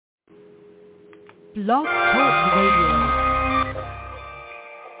Blog Talk Radio.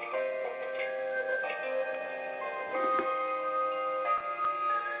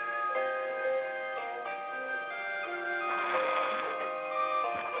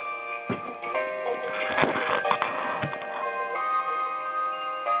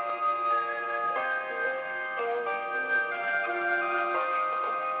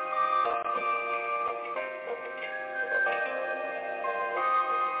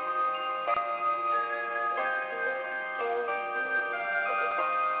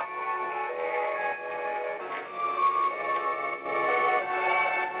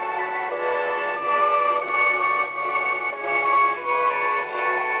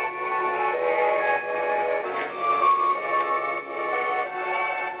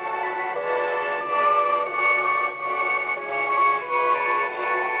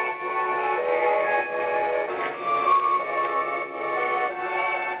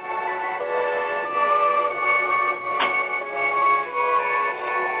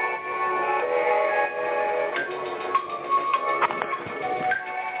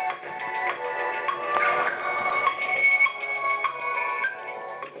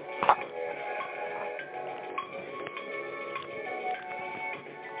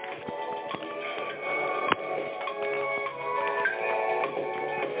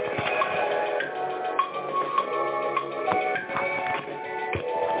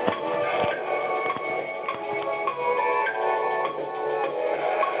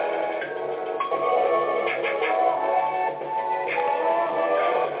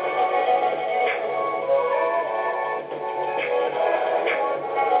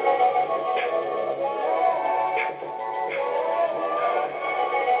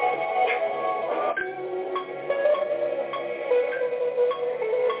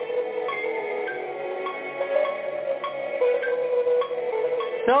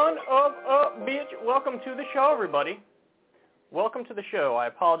 Son of a bitch. Welcome to the show, everybody. Welcome to the show. I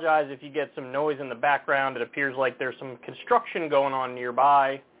apologize if you get some noise in the background. It appears like there's some construction going on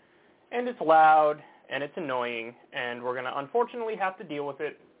nearby, and it's loud, and it's annoying, and we're going to unfortunately have to deal with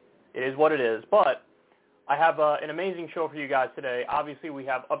it. It is what it is. But I have an amazing show for you guys today. Obviously, we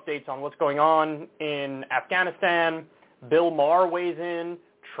have updates on what's going on in Afghanistan. Bill Maher weighs in.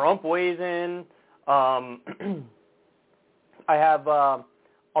 Trump weighs in.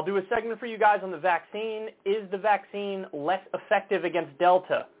 I'll do a segment for you guys on the vaccine. Is the vaccine less effective against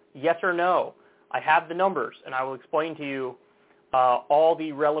Delta? Yes or no? I have the numbers, and I will explain to you all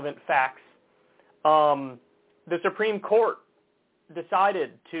the relevant facts. The Supreme Court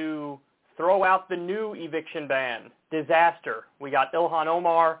decided to throw out the new eviction ban. Disaster. We got Ilhan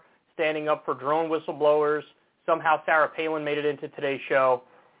Omar standing up for drone whistleblowers. Somehow Sarah Palin made it into today's show.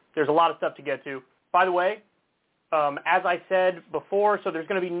 There's a lot of stuff to get to. By the way, as I said before, so there's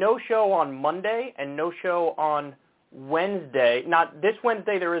going to be no show on Monday and no show on Wednesday. Not this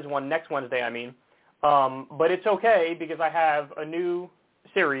Wednesday, there is one. Next Wednesday, I mean. But it's okay because I have a new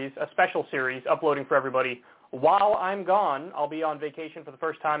series, a special series, uploading for everybody. While I'm gone, I'll be on vacation for the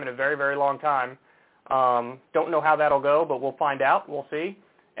first time in a very, very long time. Don't know how that'll go, but we'll find out. We'll see.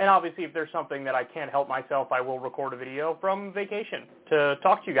 And obviously, if there's something that I can't help myself, I will record a video from vacation to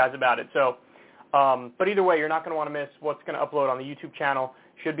talk to you guys about it. So. But either way, you're not going to want to miss what's going to upload on the YouTube channel.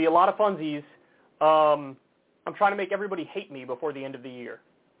 Should be a lot of funsies. I'm trying to make everybody hate me before the end of the year.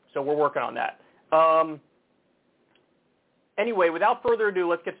 So we're working on that. Anyway, without further ado,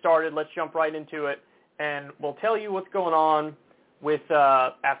 let's get started. Let's jump right into it. And we'll tell you what's going on with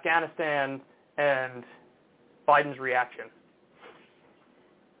Afghanistan and Biden's reaction.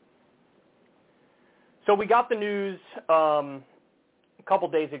 So we got the news a couple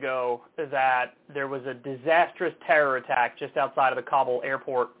days ago that there was a disastrous terror attack just outside of the Kabul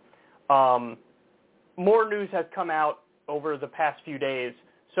airport. More news has come out over the past few days.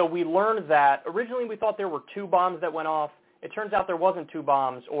 So we learned that originally we thought there were 2 bombs that went off. It turns out there wasn't 2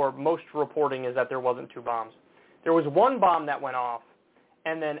 bombs, or most reporting is that there wasn't 2 bombs. There was 1 bomb that went off,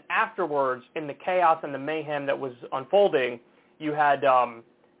 and then afterwards, in the chaos and the mayhem that was unfolding, you had the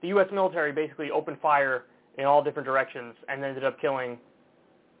U.S. military basically open fire in all different directions and ended up killing,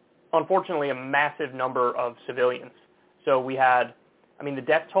 unfortunately, a massive number of civilians. So we had, the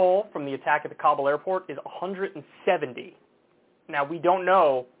death toll from the attack at the Kabul airport is 170. Now, we don't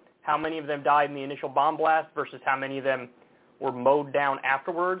know how many of them died in the initial bomb blast versus how many of them were mowed down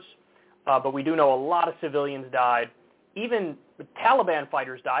afterwards, but we do know a lot of civilians died. Even the Taliban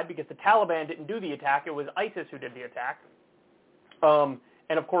fighters died because the Taliban didn't do the attack. It was ISIS who did the attack. And,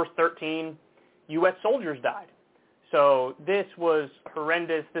 of course, 13 U.S. soldiers died. So this was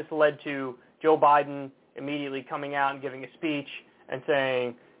horrendous. This led to Joe Biden immediately coming out and giving a speech and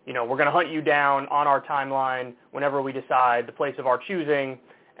saying, we're going to hunt you down on our timeline whenever we decide, the place of our choosing.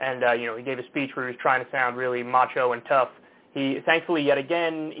 And, he gave a speech where he was trying to sound really macho and tough. Thankfully, yet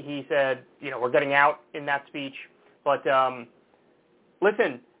again, he said, we're getting out in that speech. But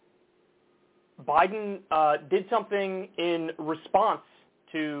listen, Biden did something in response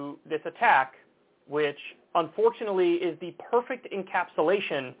to this attack, which unfortunately is the perfect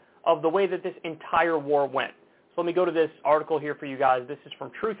encapsulation of the way that this entire war went. So let me go to this article here for you guys. This is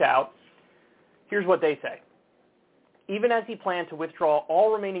from Truthout. Here's what they say. Even as he planned to withdraw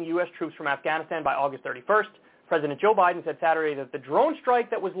all remaining U.S. troops from Afghanistan by August 31st, President Joe Biden said Saturday that the drone strike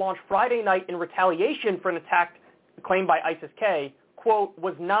that was launched Friday night in retaliation for an attack claimed by ISIS-K, quote,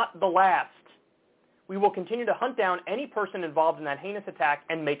 was not the last. We will continue to hunt down any person involved in that heinous attack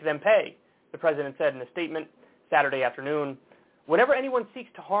and make them pay, the president said in a statement Saturday afternoon. Whenever anyone seeks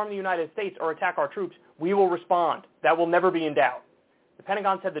to harm the United States or attack our troops, we will respond. That will never be in doubt. The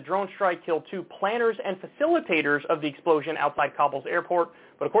Pentagon said the drone strike killed 2 planners and facilitators of the explosion outside Kabul's airport.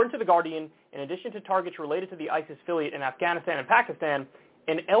 But according to The Guardian, in addition to targets related to the ISIS affiliate in Afghanistan and Pakistan,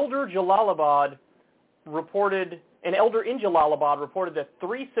 an elder in Jalalabad reported that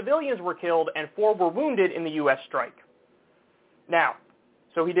 3 civilians were killed and 4 were wounded in the U.S. strike. Now,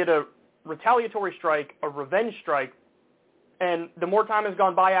 so he did a retaliatory strike, a revenge strike, and the more time has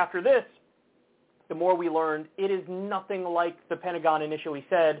gone by after this, the more we learned it is nothing like the Pentagon initially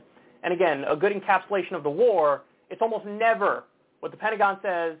said. And again, a good encapsulation of the war, it's almost never what the Pentagon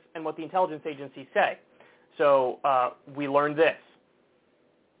says and what the intelligence agencies say. So we learned this.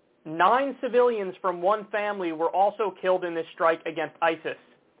 9 civilians from one family were also killed in this strike against ISIS.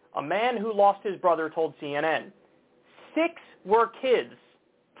 A man who lost his brother told CNN. 6 were kids,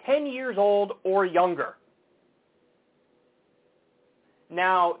 10 years old or younger.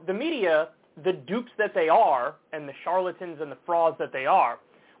 Now, the media, the dupes that they are, and the charlatans and the frauds that they are,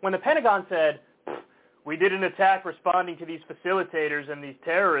 when the Pentagon said, we did an attack responding to these facilitators and these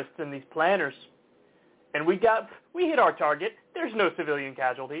terrorists and these planners, and we hit our target, there's no civilian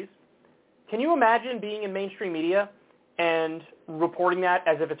casualties. Can you imagine being in mainstream media and reporting that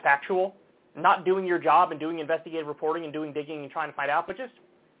as if it's factual, not doing your job and doing investigative reporting and doing digging and trying to find out, but just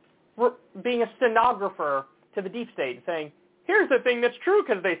being a stenographer to the deep state and saying, here's the thing that's true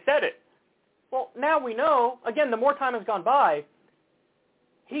because they said it. Well, now we know, again, the more time has gone by,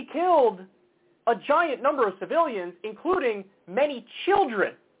 he killed a giant number of civilians, including many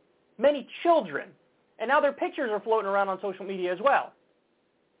children. And now their pictures are floating around on social media as well.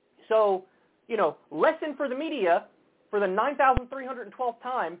 So, lesson for the media, for the 9,312th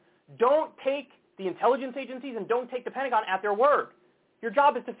time, don't take the intelligence agencies and don't take the Pentagon at their word. Your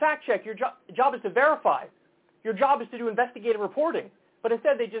job is to fact check. Your job is to verify. Your job is to do investigative reporting. But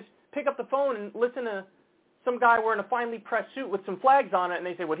instead they just pick up the phone and listen to some guy wearing a finely pressed suit with some flags on it, and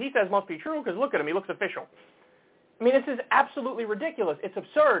they say, what he says must be true because look at him, he looks official. I mean, this is absolutely ridiculous. It's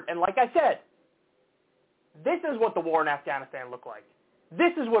absurd. And like I said, this is what the war in Afghanistan looked like.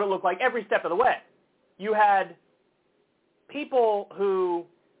 This is what it looked like every step of the way. You had people who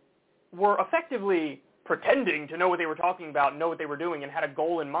were effectively pretending to know what they were talking about, know what they were doing, and had a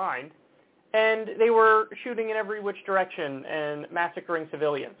goal in mind, and they were shooting in every which direction and massacring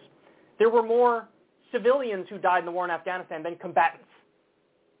civilians. There were more civilians who died in the war in Afghanistan than combatants.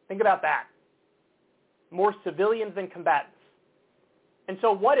 Think about that. More civilians than combatants. And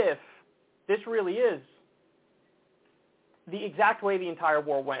so what if this really is the exact way the entire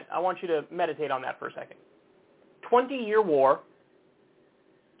war went? I want you to meditate on that for a second. 20-year war.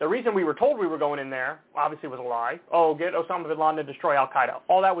 The reason we were told we were going in there obviously was a lie. Oh, get Osama bin Laden to destroy al-Qaeda.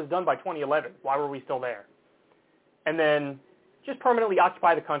 All that was done by 2011. Why were we still there? And then just permanently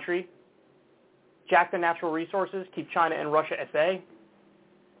occupy the country, jack the natural resources, keep China and Russia at bay.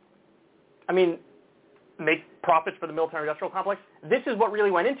 I mean, make profits for the military-industrial complex. This is what really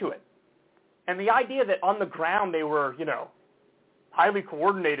went into it. And the idea that on the ground they were, highly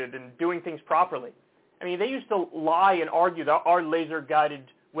coordinated and doing things properly. I mean, they used to lie and argue that our laser-guided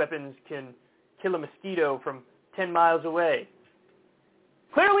weapons can kill a mosquito from 10 miles away.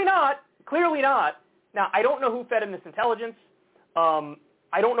 Clearly not. Clearly not. Now, I don't know who fed him this intelligence.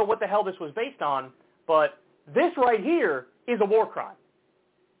 I don't know what the hell this was based on, but this right here is a war crime.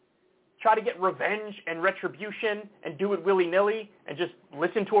 Try to get revenge and retribution and do it willy-nilly and just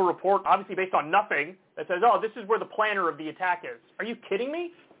listen to a report, obviously based on nothing, that says, oh, this is where the planner of the attack is. Are you kidding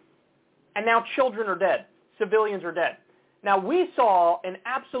me? And now children are dead. Civilians are dead. Now, we saw an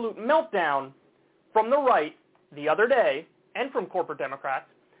absolute meltdown from the right the other day and from corporate Democrats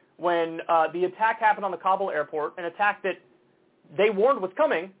when the attack happened on the Kabul airport, an attack that they warned was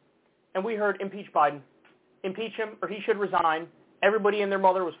coming, and we heard impeach Biden. Impeach him or he should resign. Everybody and their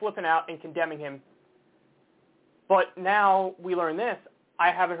mother was flipping out and condemning him. But now we learn this.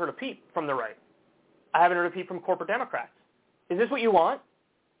 I haven't heard a peep from the right. I haven't heard a peep from corporate Democrats. Is this what you want?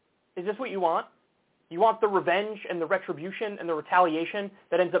 Is this what you want? You want the revenge and the retribution and the retaliation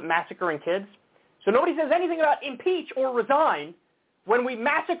that ends up massacring kids? So nobody says anything about impeach or resign when we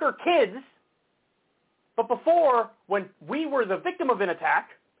massacre kids. But before, when we were the victim of an attack,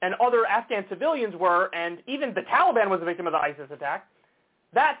 and other Afghan civilians were, and even the Taliban was a victim of the ISIS attack,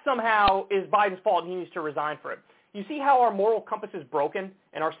 that somehow is Biden's fault and he needs to resign for it. You see how our moral compass is broken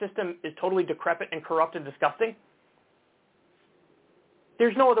and our system is totally decrepit and corrupt and disgusting?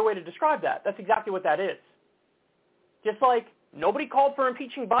 There's no other way to describe that. That's exactly what that is. Just like nobody called for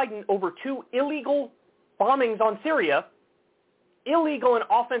impeaching Biden over 2 illegal bombings on Syria, illegal and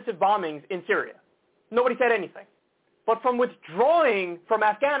offensive bombings in Syria. Nobody said anything. But from withdrawing from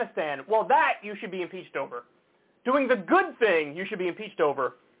Afghanistan, well, that you should be impeached over. Doing the good thing, you should be impeached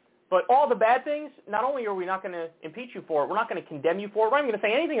over. But all the bad things, not only are we not going to impeach you for it, we're not going to condemn you for it, we're not even going to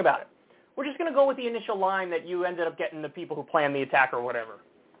say anything about it. We're just going to go with the initial line that you ended up getting the people who planned the attack or whatever.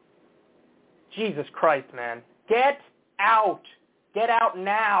 Jesus Christ, man. Get out. Get out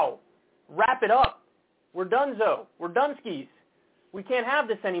now. Wrap it up. We're donezo. We're doneskis. We can't have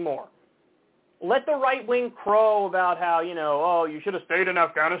this anymore. Let the right wing crow about how, you should have stayed in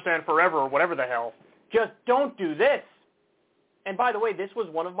Afghanistan forever or whatever the hell. Just don't do this. And by the way, this was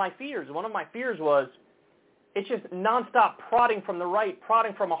one of my fears. One of my fears was it's just nonstop prodding from the right,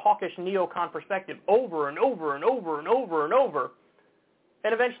 prodding from a hawkish neocon perspective over and over and over and over and over.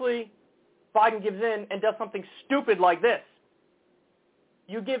 And eventually Biden gives in and does something stupid like this.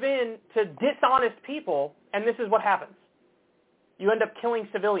 You give in to dishonest people, and this is what happens. You end up killing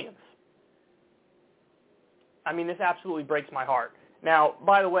civilians. I mean, this absolutely breaks my heart. Now,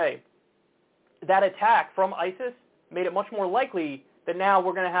 by the way, that attack from ISIS made it much more likely that now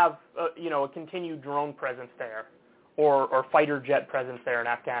we're going to have, a continued drone presence there or fighter jet presence there in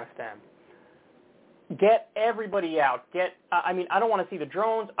Afghanistan. Get everybody out. I don't want to see the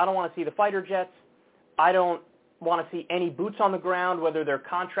drones. I don't want to see the fighter jets. I don't want to see any boots on the ground, whether they're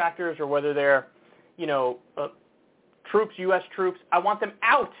contractors or whether they're, troops, U.S. troops. I want them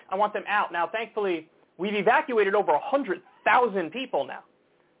out. I want them out. Now, thankfully, we've evacuated over 100,000 people now.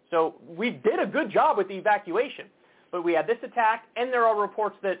 So we did a good job with the evacuation. But we had this attack, and there are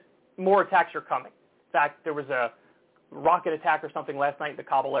reports that more attacks are coming. In fact, there was a rocket attack or something last night at the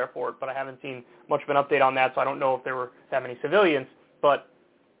Kabul airport, but I haven't seen much of an update on that, so I don't know if there were that many civilians. But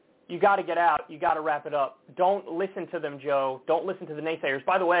you got to get out. You got to wrap it up. Don't listen to them, Joe. Don't listen to the naysayers.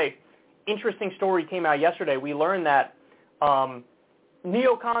 By the way, interesting story came out yesterday. We learned that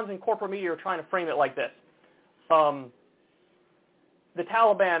neocons and corporate media are trying to frame it like this. The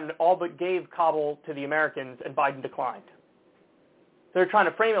Taliban all but gave Kabul to the Americans, and Biden declined. They're trying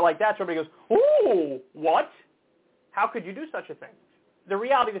to frame it like that, so everybody goes, ooh, what? How could you do such a thing? The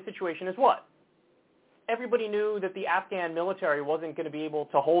reality of the situation is what? Everybody knew that the Afghan military wasn't going to be able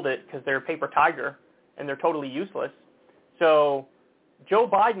to hold it because they're a paper tiger, and they're totally useless. So Joe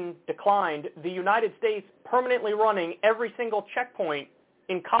Biden declined the United States permanently running every single checkpoint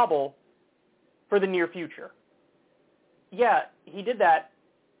in Kabul for the near future. Yeah, he did that,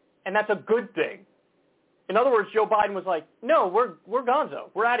 and that's a good thing. In other words, Joe Biden was like, no, we're gonzo.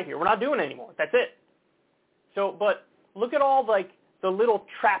 We're out of here. We're not doing it anymore. That's it. So, but look at all the little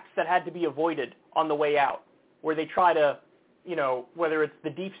traps that had to be avoided on the way out, where they try to, whether it's the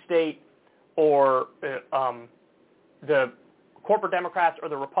deep state or the corporate Democrats or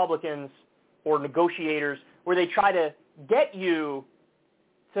the Republicans or negotiators, where they try to get you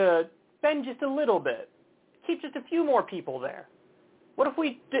to spend just a little bit. Keep just a few more people there. What if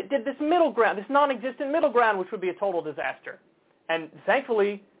we did this middle ground, this non-existent middle ground, which would be a total disaster? And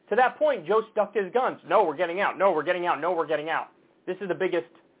thankfully, to that point, Joe stuck to his guns. No, we're getting out. No, we're getting out. No, we're getting out. This is the biggest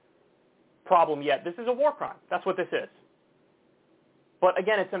problem yet. This is a war crime. That's what this is. But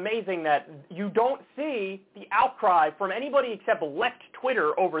again, it's amazing that you don't see the outcry from anybody except left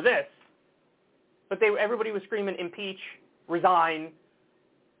Twitter over this. But everybody was screaming, impeach, resign,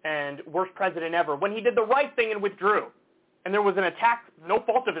 and worst president ever, when he did the right thing and withdrew. And there was an attack, no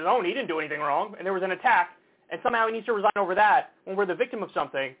fault of his own, he didn't do anything wrong, and there was an attack, and somehow he needs to resign over that when we're the victim of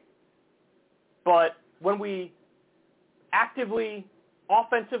something. But when we actively,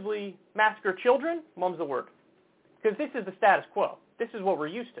 offensively massacre children, mum's the word. Because this is the status quo. This is what we're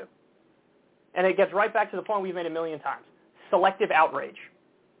used to. And it gets right back to the point we've made a million times. Selective outrage.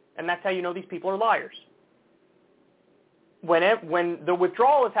 And that's how you know these people are liars. When the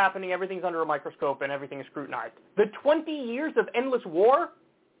withdrawal is happening, everything's under a microscope and everything is scrutinized. The 20 years of endless war,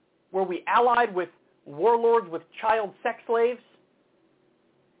 where we allied with warlords with child sex slaves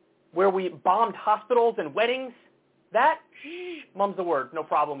where we bombed hospitals and weddings, that, mum's the word, no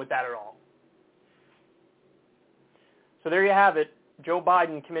problem with that at all. So there you have it, Joe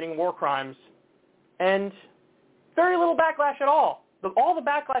Biden committing war crimes, and very little backlash at all. All the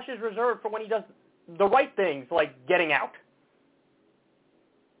backlash is reserved for when he does the right things, like getting out.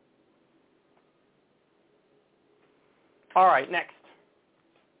 All right, next.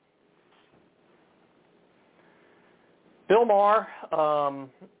 Bill Maher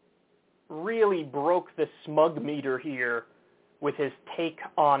really broke the smug meter here with his take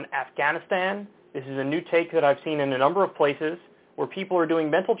on Afghanistan. This is a new take that I've seen in a number of places where people are doing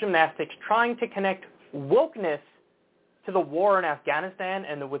mental gymnastics trying to connect wokeness to the war in Afghanistan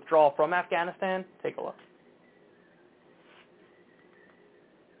and the withdrawal from Afghanistan. Take a look.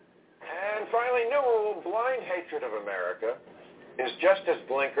 And finally, new rule, blind hatred of America is just as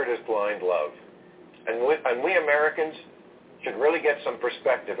blinkered as blind love. And we Americans should really get some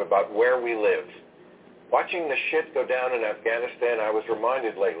perspective about where we live. Watching the shit go down in Afghanistan, I was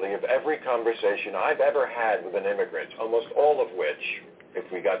reminded lately of every conversation I've ever had with an immigrant, almost all of which, if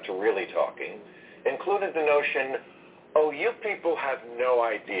we got to really talking, included the notion, oh, you people have no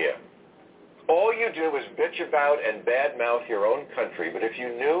idea. All you do is bitch about and badmouth your own country, but if you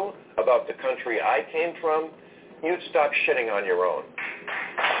knew about the country I came from, you'd stop shitting on your own.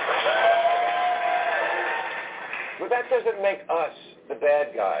 But that doesn't make us the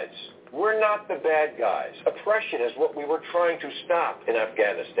bad guys. We're not the bad guys. Oppression is what we were trying to stop in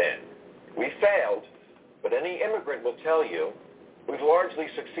Afghanistan. We failed, but any immigrant will tell you we've largely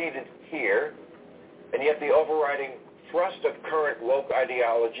succeeded here, and yet the overriding thrust of current woke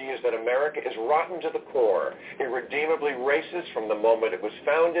ideology is that America is rotten to the core, irredeemably racist from the moment it was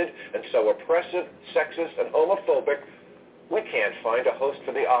founded, and so oppressive, sexist, and homophobic, we can't find a host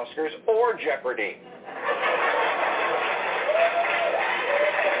for the Oscars or Jeopardy.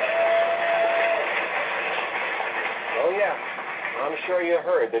 Oh yeah, I'm sure you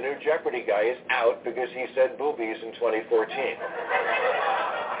heard the new Jeopardy guy is out because he said boobies in 2014.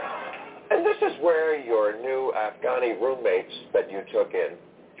 And this is where your new Afghani roommates that you took in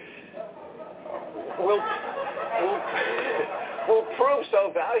will prove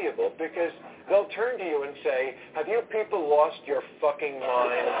so valuable because they'll turn to you and say, have you people lost your fucking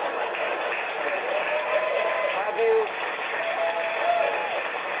mind?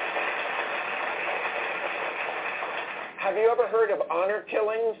 Have you ever heard of honor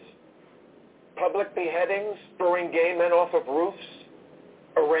killings, public beheadings, throwing gay men off of roofs,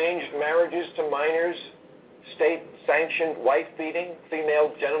 arranged marriages to minors, state-sanctioned wife-beating,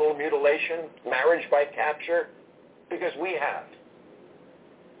 female genital mutilation, marriage by capture? Because we have.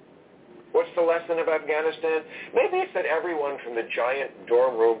 What's the lesson of Afghanistan? Maybe it's that everyone from the giant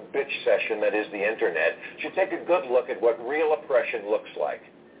dorm room bitch session that is the internet should take a good look at what real oppression looks like.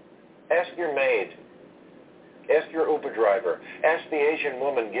 Ask your maid. Ask your Uber driver. Ask the Asian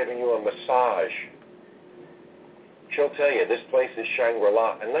woman giving you a massage. She'll tell you this place is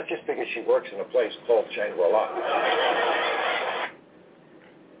Shangri-La, and not just because she works in a place called Shangri-La.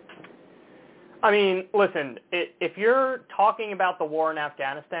 I mean, listen, if you're talking about the war in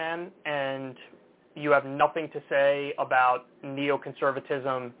Afghanistan and you have nothing to say about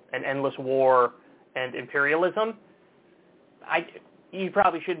neoconservatism and endless war and imperialism, you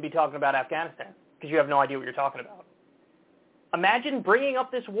probably shouldn't be talking about Afghanistan because you have no idea what you're talking about. Imagine bringing up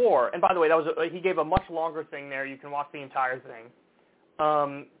this war, and by the way, he gave a much longer thing there. You can watch the entire thing.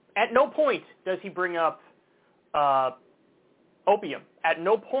 At no point does he bring up opium. At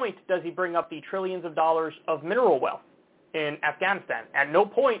no point does he bring up the trillions of dollars of mineral wealth in Afghanistan. At no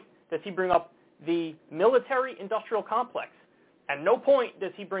point does he bring up the military-industrial complex. At no point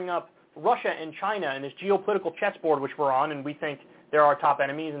does he bring up Russia and China and this geopolitical chessboard which we're on, and we think they're our top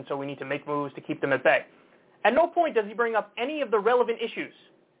enemies, and so we need to make moves to keep them at bay. At no point does he bring up any of the relevant issues.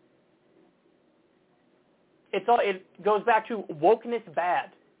 It goes back to wokeness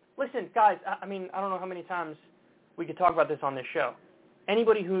bad. Listen, guys, I mean, I don't know how many times we could talk about this on this show.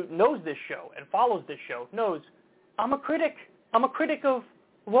 Anybody who knows this show and follows this show knows I'm a critic. I'm a critic of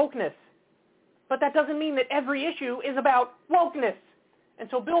wokeness. But that doesn't mean that every issue is about wokeness. And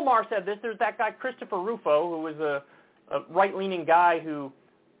so Bill Maher said this. There's that guy Christopher Rufo, who was a right-leaning guy who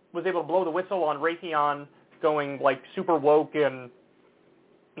was able to blow the whistle on Raytheon going like super woke, and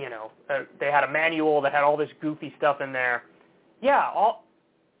they had a manual that had all this goofy stuff in there. Yeah,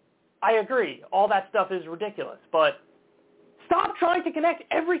 I agree. All that stuff is ridiculous, but stop trying to connect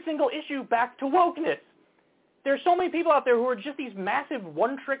every single issue back to wokeness. There's so many people out there who are just these massive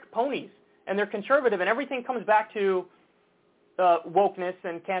one-trick ponies, and they're conservative, and everything comes back to wokeness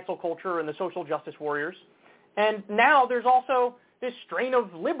and cancel culture and the social justice warriors. And now there's also this strain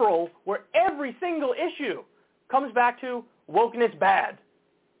of liberal where every single issue comes back to wokeness bad.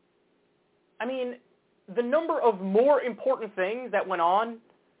 I mean, the number of more important things that went on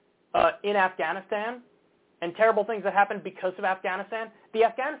in Afghanistan and terrible things that happened because of Afghanistan, the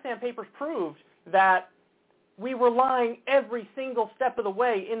Afghanistan papers proved that we were lying every single step of the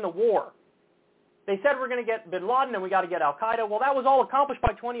way in the war. They said we're going to get bin Laden and we got to get al-Qaeda. Well, that was all accomplished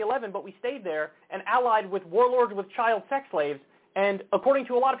by 2011, but we stayed there and allied with warlords with child sex slaves. And according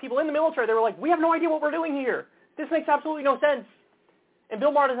to a lot of people in the military, they were like, we have no idea what we're doing here. This makes absolutely no sense. And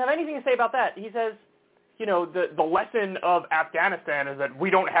Bill Maher doesn't have anything to say about that. He says, you know, the lesson of Afghanistan is that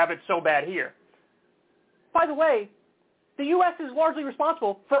we don't have it so bad here. By the way, the U.S. is largely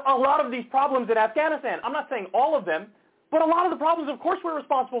responsible for a lot of these problems in Afghanistan. I'm not saying all of them, but a lot of the problems, of course, we're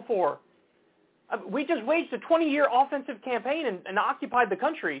responsible for. We just waged a 20-year offensive campaign and occupied the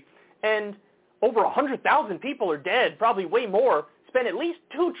country, and over 100,000 people are dead, probably way more, spent at least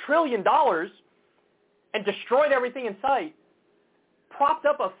 $2 trillion and destroyed everything in sight, propped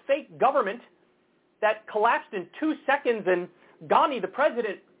up a fake government that collapsed in 2 seconds, and Ghani, the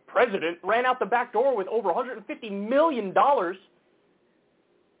president, ran out the back door with over $150 million.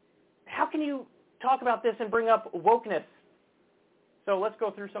 How can you talk about this and bring up wokeness? So let's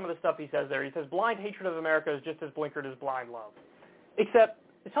go through some of the stuff he says there. He says, blind hatred of America is just as blinkered as blind love. Except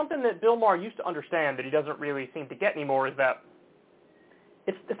it's something that Bill Maher used to understand that he doesn't really seem to get anymore, is that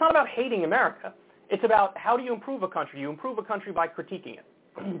it's not about hating America. It's about how do you improve a country. You improve a country by critiquing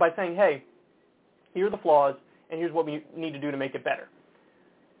it, by saying, hey, here are the flaws, and here's what we need to do to make it better.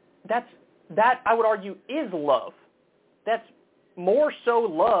 That, I would argue, is love. That's more so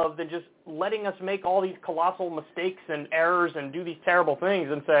love than just letting us make all these colossal mistakes and errors and do these terrible things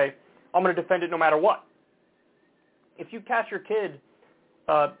and say, I'm going to defend it no matter what. If you catch your kid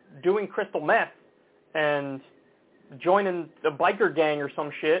doing crystal meth and joining a biker gang or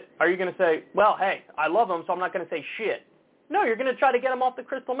some shit, are you going to say, well, hey, I love him, so I'm not going to say shit? No, you're going to try to get him off the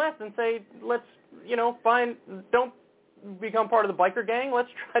crystal meth and say, let's, don't become part of the biker gang. Let's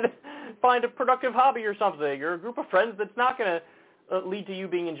try to find a productive hobby or something, or a group of friends that's not going to lead to you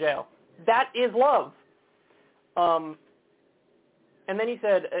being in jail. That is love. And then he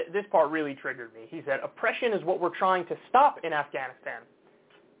said, this part really triggered me. He said, oppression is what we're trying to stop in Afghanistan.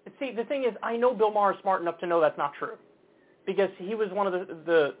 See, the thing is, I know Bill Maher is smart enough to know that's not true, because he was one of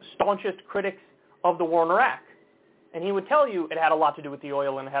the staunchest critics of the war in Iraq. And he would tell you it had a lot to do with the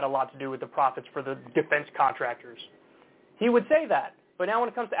oil and it had a lot to do with the profits for the defense contractors. He would say that. But now when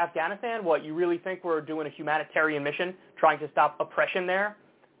it comes to Afghanistan, what, you really think we're doing a humanitarian mission trying to stop oppression there?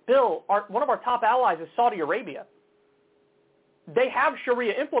 Bill, one of our top allies is Saudi Arabia. They have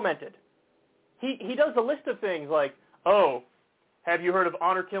Sharia implemented. He does a list of things like, oh, have you heard of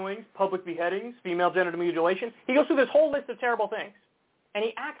honor killings, public beheadings, female genital mutilation? He goes through this whole list of terrible things. And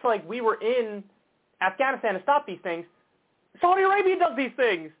he acts like we were in Afghanistan to stop these things. Saudi Arabia does these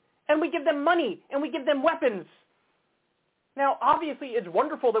things. And we give them money. And we give them weapons. Now, obviously, it's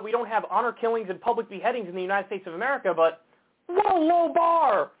wonderful that we don't have honor killings and public beheadings in the United States of America, but what a low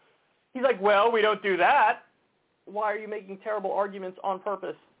bar. He's like, well, we don't do that. Why are you making terrible arguments on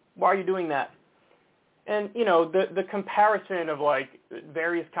purpose? Why are you doing that? And, the comparison of,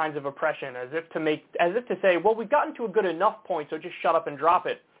 various kinds of oppression as if to say, well, we've gotten to a good enough point, so just shut up and drop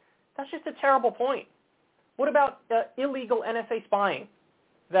it. That's just a terrible point. What about illegal NSA spying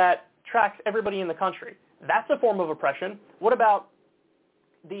that tracks everybody in the country? That's a form of oppression. What about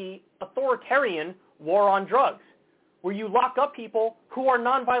the authoritarian war on drugs, where you lock up people who are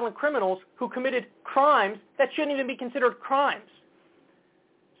nonviolent criminals who committed crimes that shouldn't even be considered crimes?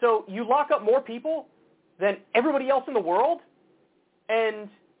 So you lock up more people than everybody else in the world, and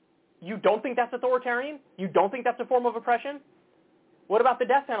you don't think that's authoritarian? You don't think that's a form of oppression? What about the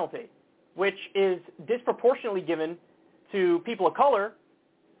death penalty, which is disproportionately given to people of color?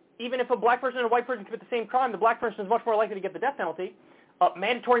 Even if a black person and a white person commit the same crime, the black person is much more likely to get the death penalty.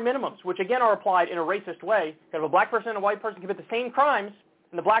 Mandatory minimums, which again are applied in a racist way. If a black person and a white person commit the same crimes,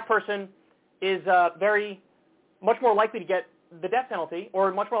 and the black person is much more likely to get the death penalty,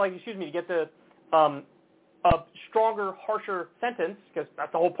 or much more likely, to get the a stronger, harsher sentence, because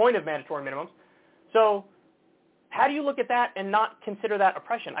that's the whole point of mandatory minimums. So how do you look at that and not consider that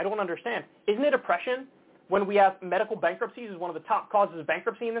oppression? I don't understand. Isn't it oppression when we have medical bankruptcies as one of the top causes of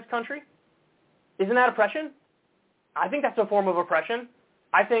bankruptcy in this country? Isn't that oppression? I think that's a form of oppression.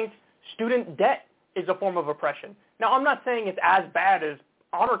 I think student debt is a form of oppression. Now, I'm not saying it's as bad as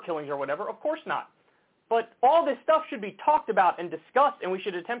honor killings or whatever. Of course not. But all this stuff should be talked about and discussed, and we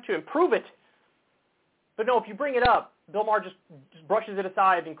should attempt to improve it. But no, if you bring it up, Bill Maher just brushes it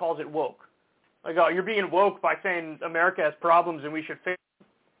aside and calls it woke. Like, oh, you're being woke by saying America has problems and we should fix them.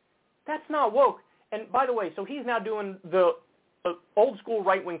 That's not woke. And by the way, so he's now doing the old school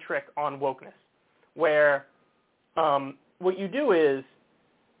right-wing trick on wokeness, where what you do is,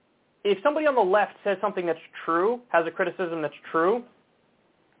 if somebody on the left says something that's true, has a criticism that's true,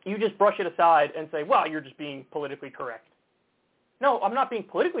 you just brush it aside and say, well, you're just being politically correct. No, I'm not being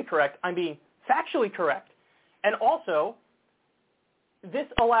politically correct. I'm being factually correct. And also, this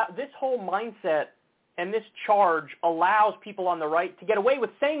whole mindset and this charge allows people on the right to get away with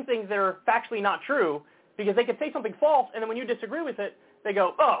saying things that are factually not true, because they could say something false, and then when you disagree with it, they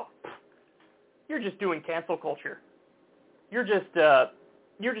go, oh, you're just doing cancel culture. You're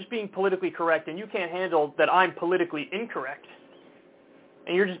just being politically correct, and you can't handle that I'm politically incorrect.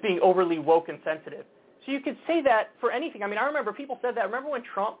 And you're just being overly woke and sensitive. So you could say that for anything. I mean, I remember people said that. Remember when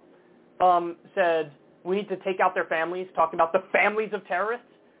Trump said we need to take out their families, talking about the families of terrorists?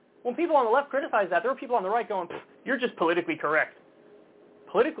 When people on the left criticized that, there were people on the right going, you're just politically correct.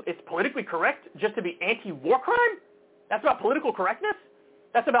 It's politically correct just to be anti-war crime? That's about political correctness?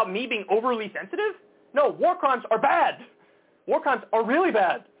 That's about me being overly sensitive? No, war crimes are bad. War crimes are really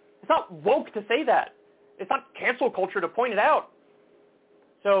bad. It's not woke to say that. It's not cancel culture to point it out.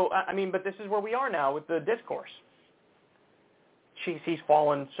 So, I mean, but this is where we are now with the discourse. Jeez, he's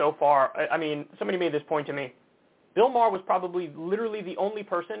fallen so far. I mean, somebody made this point to me. Bill Maher was probably literally the only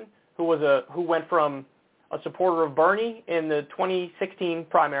person who went from a supporter of Bernie in the 2016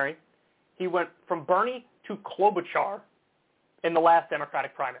 primary. He went from Bernie to Klobuchar in the last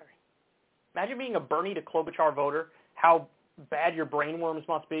Democratic primary. Imagine being a Bernie to Klobuchar voter, how bad your brainworms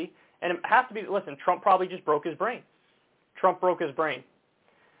must be. And it has to be, listen, Trump probably just broke his brain. Trump broke his brain.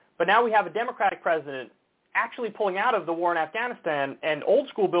 But now we have a Democratic president actually pulling out of the war in Afghanistan, and old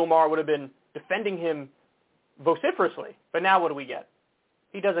school Bill Maher would have been defending him vociferously. But now what do we get?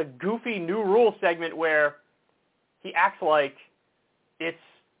 He does a goofy new rules segment where he acts like it's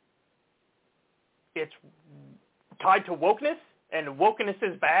tied to wokeness, and wokeness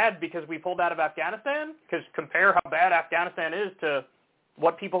is bad because we pulled out of Afghanistan, because compare how bad Afghanistan is to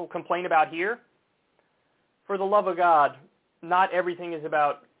what people complain about here. For the love of God, not everything is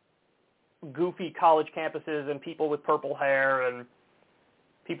about goofy college campuses and people with purple hair and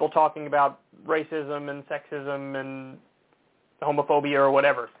people talking about racism and sexism and homophobia or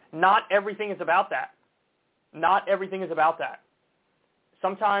whatever. Not everything is about that. Not everything is about that.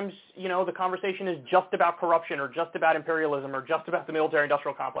 Sometimes, the conversation is just about corruption or just about imperialism or just about the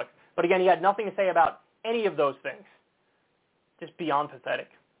military-industrial complex. But again, he had nothing to say about any of those things. Just beyond pathetic.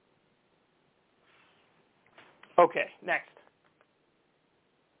 Okay, next.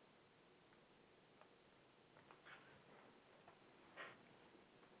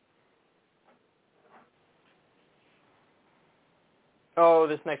 Oh,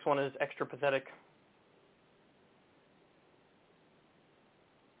 this next one is extra pathetic.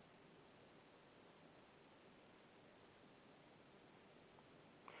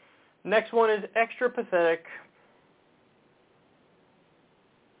 Next one is extra pathetic.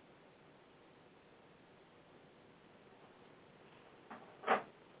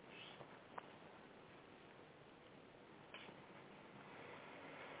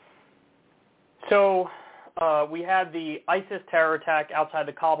 So we had the ISIS terror attack outside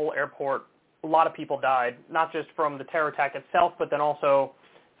the Kabul airport. A lot of people died, not just from the terror attack itself, but then also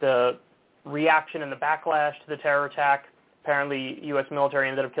the reaction and the backlash to the terror attack. Apparently, U.S. military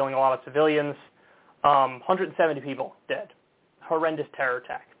ended up killing a lot of civilians. 170 people dead. Horrendous terror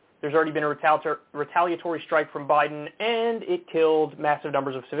attack. There's already been a retaliatory strike from Biden, and it killed massive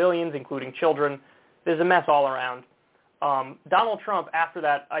numbers of civilians, including children. There's a mess all around. Donald Trump, after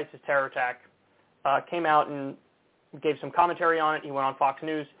that ISIS terror attack, came out and gave some commentary on it. He went on Fox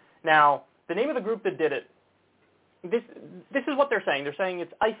News. Now, the name of the group that did it, this is what they're saying. They're saying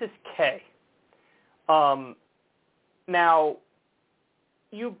it's ISIS-K. Now,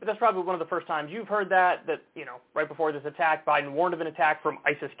 that's probably one of the first times you've heard that, right before this attack, Biden warned of an attack from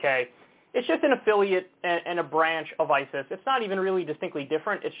ISIS-K. It's just an affiliate and a branch of ISIS. It's not even really distinctly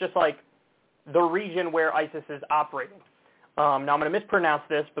different. It's just like the region where ISIS is operating. Now, I'm going to mispronounce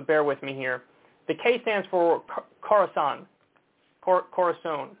this, but bear with me here. The K stands for Khorasan.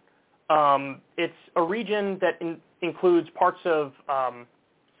 It's a region that includes parts of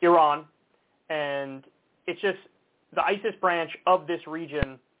Iran, and it's just the ISIS branch of this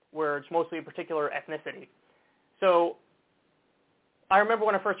region where it's mostly a particular ethnicity. So I remember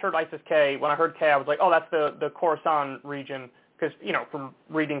when I first heard ISIS-K, when I heard K, I was like, oh, that's the Khorasan region, because, from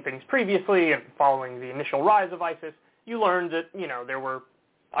reading things previously and following the initial rise of ISIS, you learned that, there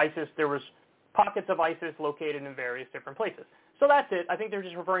was pockets of ISIS located in various different places. So that's it. I think they're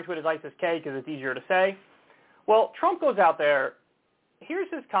just referring to it as ISIS-K because it's easier to say. Well, Trump goes out there. Here's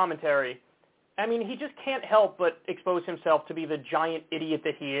his commentary. I mean, he just can't help but expose himself to be the giant idiot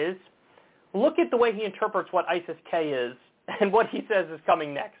that he is. Look at the way he interprets what ISIS-K is and what he says is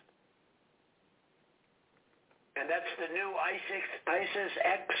coming next. And that's the new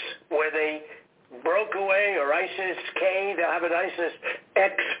ISIS-X, where they broke away, or ISIS-K. They'll have an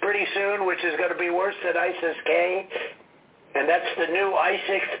ISIS-X pretty soon, which is going to be worse than ISIS-K. And that's the new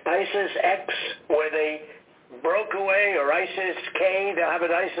ISIS-X, where they broke away, or ISIS-K. They'll have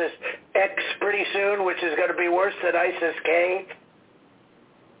an ISIS-X pretty soon, which is going to be worse than ISIS-K.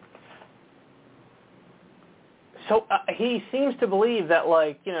 So he seems to believe that,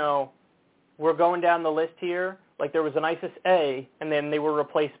 like, you know, we're going down the list here. Like, there was an ISIS-A, and then they were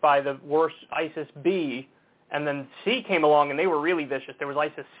replaced by the worst ISIS-B, and then C came along, and they were really vicious. There was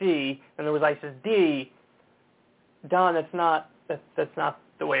ISIS-C, and there was ISIS-D. Don, that's not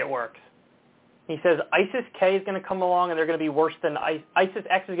the way it works. He says ISIS-K is going to come along, and they're going to be worse than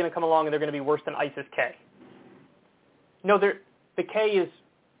ISIS-X is going to come along, and they're going to be worse than ISIS-K. No, the K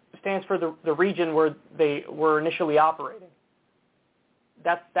stands for the region where they were initially operating.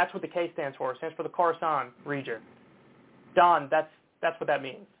 That's what the K stands for. It stands for the Khorasan region. Don, that's what that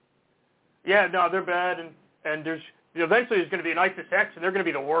means. Yeah, no, they're bad, and there's eventually there's going to be an ISIS-X, and they're going to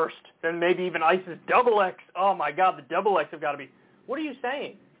be the worst. Then maybe even ISIS-XX. Oh my God, the double X have got to be. What are you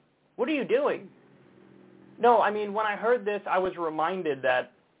saying? What are you doing? No, I mean, when I heard this, I was reminded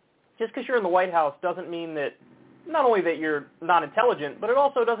that just because you're in the White House doesn't mean that not only that you're not intelligent, but it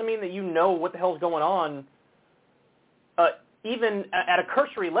also doesn't mean that you know what the hell's going on. Even at a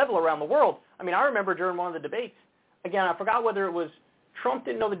cursory level around the world. I mean, I remember during one of the debates, again, I forgot whether it was Trump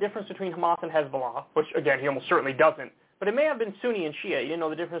didn't know the difference between Hamas and Hezbollah, which, again, he almost certainly doesn't, but it may have been Sunni and Shia. He didn't know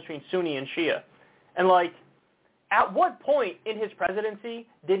the difference between Sunni and Shia. And, like, at what point in his presidency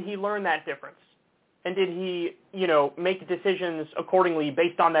did he learn that difference? And did he, make decisions accordingly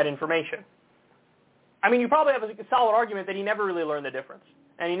based on that information? I mean, you probably have a solid argument that he never really learned the difference.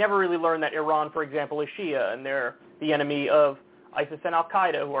 And he never really learned that Iran, for example, is Shia, and they're the enemy of ISIS and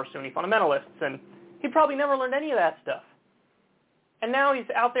Al-Qaeda, who are Sunni fundamentalists. And he probably never learned any of that stuff. And now he's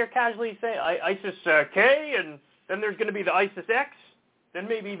out there casually saying ISIS-K, and then there's going to be the ISIS-X, then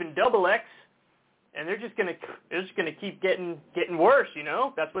maybe even double X, and they're just going to keep getting worse.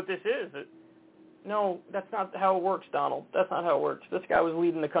 That's what this is. No, that's not how it works, Donald. That's not how it works. This guy was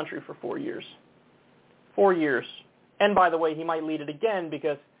leading the country for 4 years. 4 years. And by the way, he might lead it again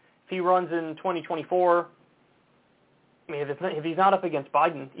because if he runs in 2024, I mean, if he's not up against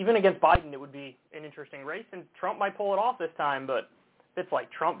Biden, even against Biden, it would be an interesting race, and Trump might pull it off this time, but if it's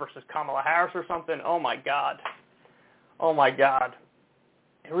like Trump versus Kamala Harris or something, oh my God. Oh my God.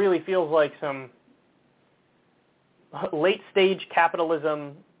 It really feels like some late-stage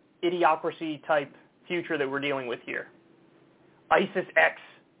capitalism, idiocracy type future that we're dealing with here. ISIS-X.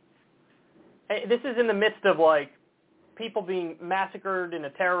 This is in the midst of, like, people being massacred in a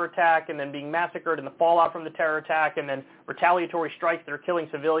terror attack and then being massacred in the fallout from the terror attack and then retaliatory strikes that are killing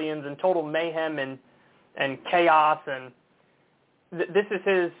civilians and total mayhem and chaos. And this is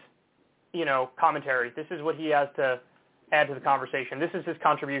his, commentary. This is what he has to add to the conversation. This is his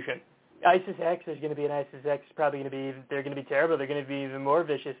contribution. ISIS-X is going to be an ISIS-X. Probably going to be, they're going to be terrible. They're going to be even more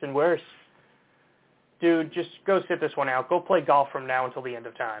vicious and worse. Dude, just go sit this one out. Go play golf from now until the end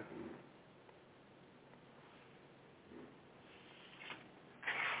of time.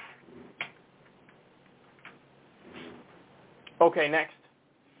 Okay, next.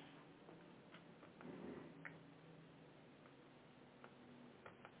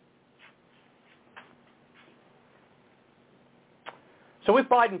 So with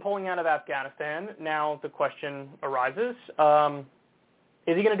Biden pulling out of Afghanistan, now the question arises,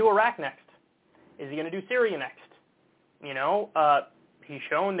 is he going to do Iraq next? Is he going to do Syria next? He's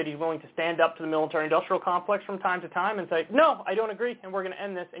shown that he's willing to stand up to the military-industrial complex from time to time and say, no, I don't agree, and we're going to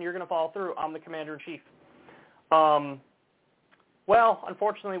end this, and you're going to follow through. I'm the commander-in-chief. Well,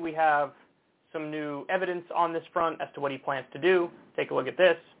 unfortunately, we have some new evidence on this front as to what he plans to do. Take a look at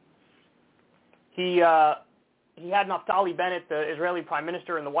this. He had Naftali Bennett, the Israeli prime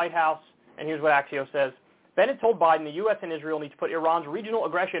minister, in the White House, and here's what Axios says. Bennett told Biden the U.S. and Israel need to put Iran's regional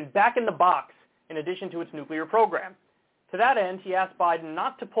aggression back in the box in addition to its nuclear program. To that end, he asked Biden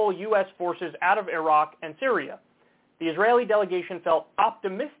not to pull U.S. forces out of Iraq and Syria. The Israeli delegation felt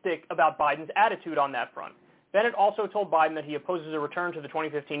optimistic about Biden's attitude on that front. Bennett also told Biden that he opposes a return to the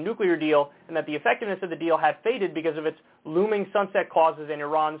 2015 nuclear deal and that the effectiveness of the deal had faded because of its looming sunset clauses in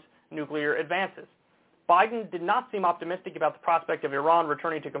Iran's nuclear advances. Biden did not seem optimistic about the prospect of Iran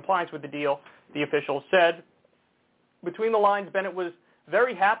returning to compliance with the deal, the officials said. between the lines, Bennett was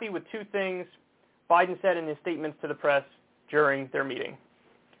very happy with two things Biden said in his statements to the press during their meeting.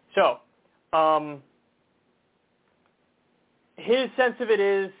 So, his sense of it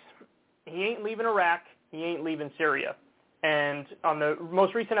is he ain't leaving Iraq, he ain't leaving Syria. And on the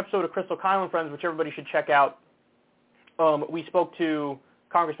most recent episode of Crystal Kyle and Friends, which everybody should check out, we spoke to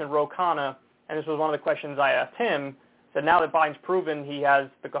Congressman Ro Khanna, and this was one of the questions I asked him. Said now that Biden's proven he has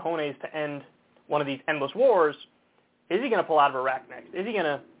the cojones to end one of these endless wars, is he going to pull out of Iraq next? Is he going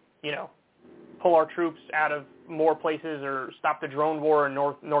to, pull our troops out of more places or stop the drone war in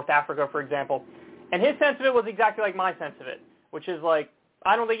North Africa, for example? And his sense of it was exactly like my sense of it, which is like,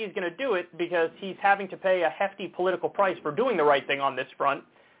 I don't think he's going to do it because he's having to pay a hefty political price for doing the right thing on this front.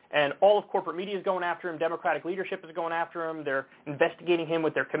 And all of corporate media is going after him. Democratic leadership is going after him. They're investigating him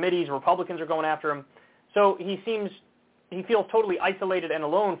with their committees. Republicans are going after him. So he feels totally isolated and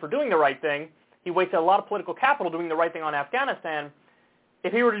alone for doing the right thing. He wasted a lot of political capital doing the right thing on Afghanistan.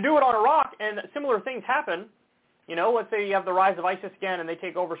 If he were to do it on Iraq and similar things happen, let's say you have the rise of ISIS again and they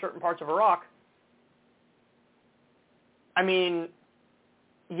take over certain parts of Iraq, I mean,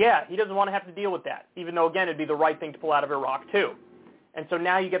 yeah, he doesn't want to have to deal with that, even though, again, it'd be the right thing to pull out of Iraq, too. And so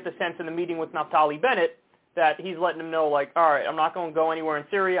now you get the sense in the meeting with Naftali Bennett that he's letting him know, like, all right, I'm not going to go anywhere in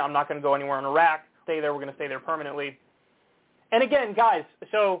Syria. I'm not going to go anywhere in Iraq. Stay there. We're going to stay there permanently. And again, guys,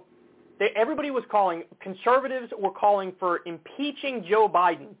 so everybody was calling, conservatives were calling for impeaching Joe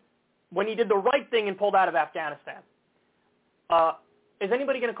Biden when he did the right thing and pulled out of Afghanistan. Is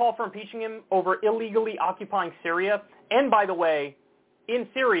anybody going to call for impeaching him over illegally occupying Syria? And by the way, in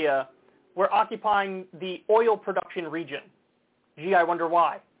Syria, we're occupying the oil production region. Gee, I wonder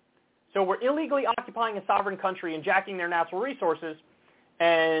why. So we're illegally occupying a sovereign country and jacking their natural resources,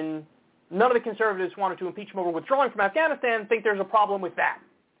 and none of the conservatives wanted to impeach him over withdrawing from Afghanistan, think there's a problem with that.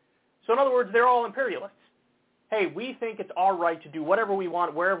 So in other words, they're all imperialists. Hey, we think it's our right to do whatever we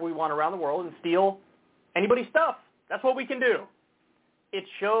want, wherever we want around the world and steal anybody's stuff. That's what we can do. It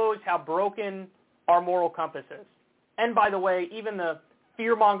shows how broken our moral compass is. And by the way, even the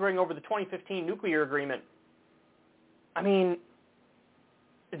fear-mongering over the 2015 nuclear agreement, I mean,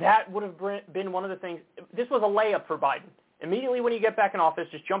 that would have been one of the things. This was a layup for Biden. Immediately when you get back in office,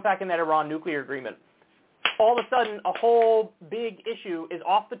 just jump back in that Iran nuclear agreement. All of a sudden, a whole big issue is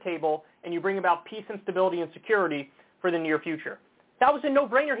off the table, and you bring about peace and stability and security for the near future. That was a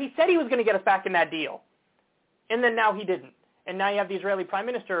no-brainer. He said he was going to get us back in that deal. And then now he didn't. And now you have the Israeli prime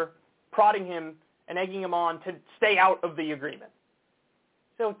minister prodding him and egging him on to stay out of the agreement.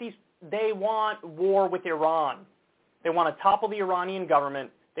 So they want war with Iran. They want to topple the Iranian government.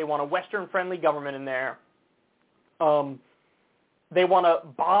 They want a Western-friendly government in there. They want to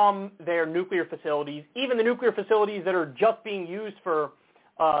bomb their nuclear facilities, even the nuclear facilities that are just being used for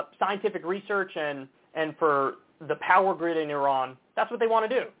scientific research and for the power grid in Iran. That's what they want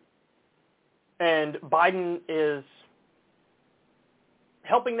to do. And Biden is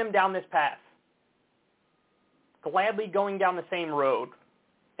helping them down this path, gladly going down the same road.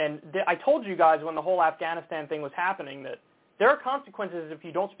 And I told you guys when the whole Afghanistan thing was happening that there are consequences if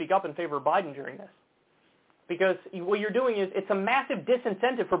you don't speak up in favor of Biden during this. Because what you're doing is it's a massive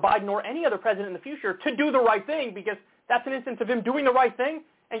disincentive for Biden or any other president in the future to do the right thing, because that's an instance of him doing the right thing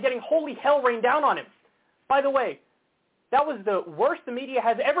and getting holy hell rained down on him. By the way, that was the worst the media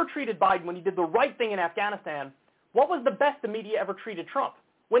has ever treated Biden when he did the right thing in Afghanistan. What was the best the media ever treated Trump?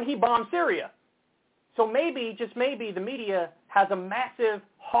 When he bombed Syria. So maybe, just maybe, the media has a massive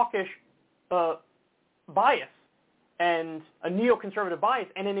hawkish bias and a neoconservative bias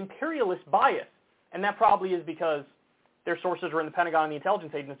and an imperialist bias. And that probably is because their sources are in the Pentagon and the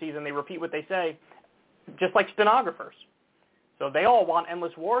intelligence agencies, and they repeat what they say, just like stenographers. So they all want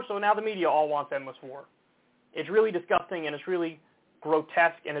endless war, so now the media all wants endless war. It's really disgusting, and it's really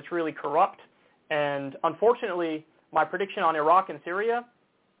grotesque, and it's really corrupt. And unfortunately, my prediction on Iraq and Syria,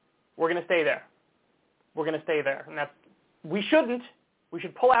 we're going to stay there. We're going to stay there. And we shouldn't. We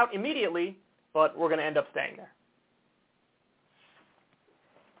should pull out immediately, but we're going to end up staying there.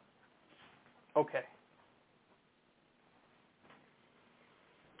 Okay.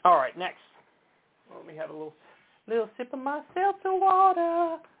 All right, next. Let me have a little sip of my seltzer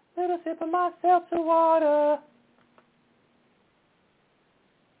water. Little sip of my seltzer water.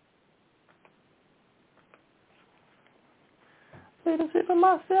 Little sip of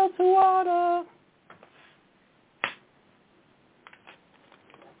my seltzer water.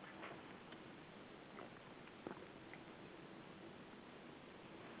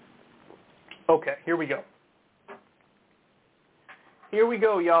 Okay, here we go. Here we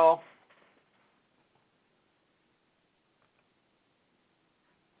go, y'all.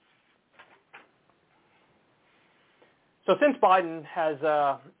 So since Biden has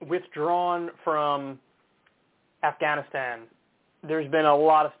withdrawn from Afghanistan, there's been a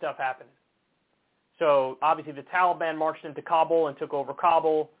lot of stuff happening. So obviously the Taliban marched into Kabul and took over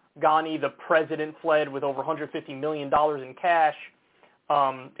Kabul. Ghani, the president, fled with over $150 million in cash.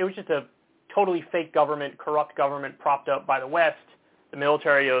 It was just a totally fake government, corrupt government propped up by the West. The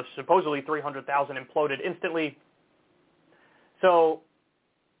military of supposedly 300,000 imploded instantly. So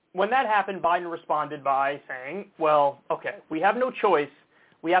when that happened, Biden responded by saying, well, okay, we have no choice.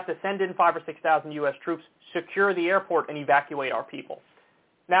 We have to send in 5,000 or 6,000 U.S. troops, secure the airport, and evacuate our people.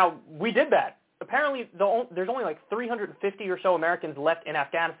 Now, we did that. Apparently, there's only like 350 or so Americans left in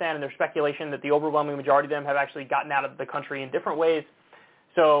Afghanistan, and there's speculation that the overwhelming majority of them have actually gotten out of the country in different ways.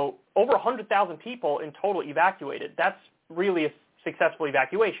 So over 100,000 people in total evacuated. That's really a successful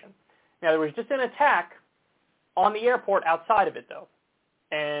evacuation. Now, there was just an attack on the airport outside of it, though.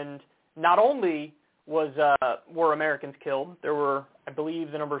 And not only were Americans killed, there were, I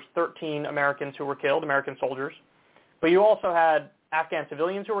believe the number's 13 Americans who were killed, American soldiers, but you also had Afghan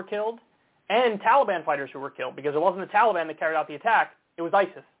civilians who were killed and Taliban fighters who were killed, because it wasn't the Taliban that carried out the attack, it was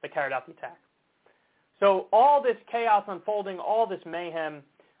ISIS that carried out the attack. So all this chaos unfolding, all this mayhem,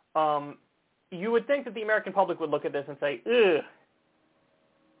 you would think that the American public would look at this and say, ugh,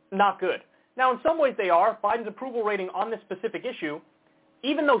 not good. Now, in some ways they are. Biden's approval rating on this specific issue,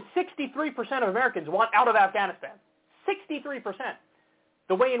 even though 63% of Americans want out of Afghanistan, 63%,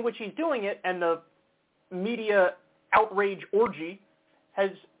 the way in which he's doing it and the media outrage orgy has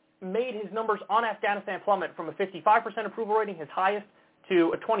made his numbers on Afghanistan plummet from a 55% approval rating, his highest,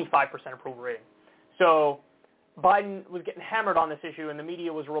 to a 25% approval rating. So Biden was getting hammered on this issue, and the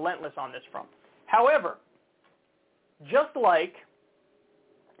media was relentless on this front. However, just like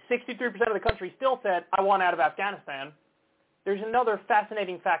 63% of the country still said, I want out of Afghanistan, there's another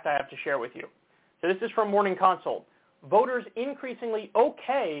fascinating fact I have to share with you. So this is from Morning Consult. Voters increasingly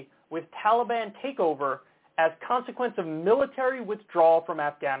okay with Taliban takeover as consequence of military withdrawal from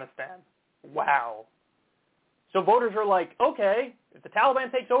Afghanistan. Wow. So voters are like, okay, if the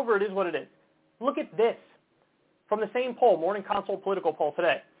Taliban takes over, it is what it is. Look at this. From the same poll, Morning Consult political poll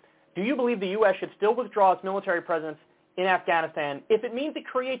today. Do you believe the U.S. should still withdraw its military presence in Afghanistan if it means it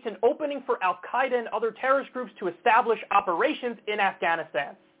creates an opening for al-Qaeda and other terrorist groups to establish operations in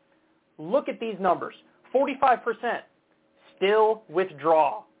Afghanistan? Look at these numbers. 45% still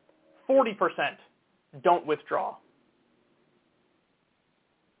withdraw. 40% don't withdraw.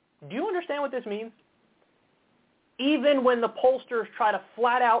 Do you understand what this means? Even when the pollsters try to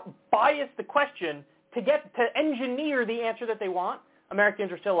flat out bias the question to engineer the answer that they want, Americans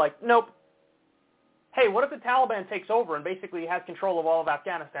are still like, nope. Hey, what if the Taliban takes over and basically has control of all of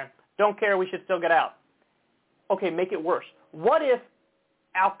Afghanistan? Don't care, we should still get out. Okay, make it worse. What if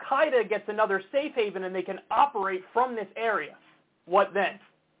al-Qaeda gets another safe haven and they can operate from this area? What then?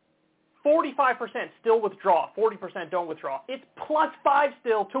 45% still withdraw, 40% don't withdraw. It's +5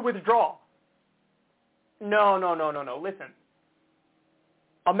 still to withdraw. No. Listen.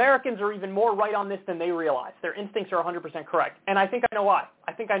 Americans are even more right on this than they realize. Their instincts are 100% correct. And I think I know why.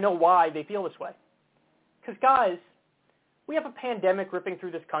 I think I know why they feel this way. Because, guys, we have a pandemic ripping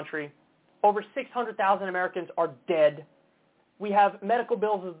through this country. Over 600,000 Americans are dead. We have medical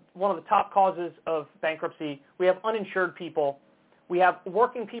bills as one of the top causes of bankruptcy. We have uninsured people. We have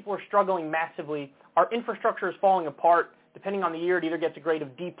working people are struggling massively. Our infrastructure is falling apart. Depending on the year, it either gets a grade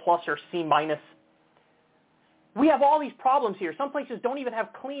of D+ or C-. We have all these problems here. Some places don't even have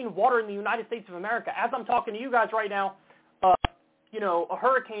clean water in the United States of America. As I'm talking to you guys right now, a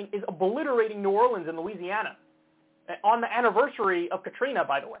hurricane is obliterating New Orleans and Louisiana on the anniversary of Katrina,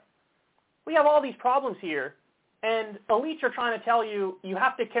 by the way. We have all these problems here, and elites are trying to tell you you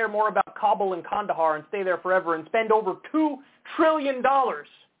have to care more about Kabul and Kandahar and stay there forever and spend over $2 trillion.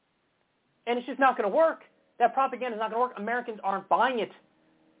 And it's just not going to work. That propaganda is not going to work. Americans aren't buying it.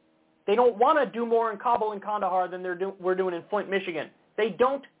 They don't want to do more in Kabul and Kandahar than we're doing in Flint, Michigan. They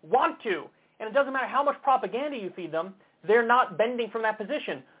don't want to. And it doesn't matter how much propaganda you feed them, they're not bending from that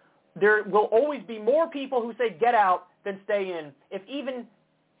position. There will always be more people who say get out than stay in. If even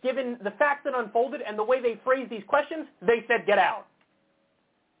given the facts that unfolded and the way they phrased these questions, they said get out.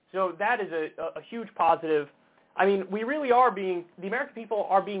 So that is a huge positive. I mean, we really are the American people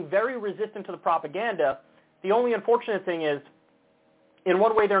are being very resistant to the propaganda. The only unfortunate thing is, in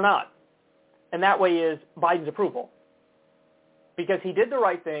one way they're not. And that way is Biden's approval. Because he did the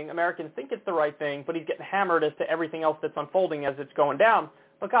right thing, Americans think it's the right thing, but he's getting hammered as to everything else that's unfolding as it's going down.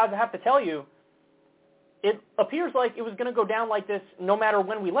 But guys, I have to tell you, it appears like it was going to go down like this no matter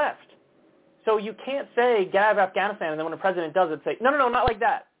when we left. So you can't say get out of Afghanistan and then when the president does it say, no, not like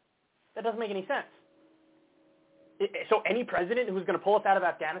that. That doesn't make any sense. So any president who was going to pull us out of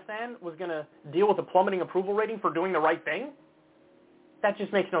Afghanistan was going to deal with a plummeting approval rating for doing the right thing? That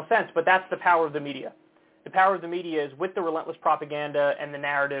just makes no sense, but that's the power of the media. The power of the media is with the relentless propaganda and the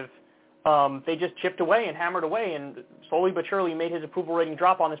narrative. They just chipped away and hammered away and slowly but surely made his approval rating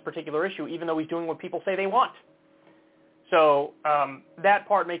drop on this particular issue, even though he's doing what people say they want. So that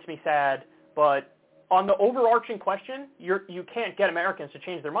part makes me sad, but on the overarching question, you can't get Americans to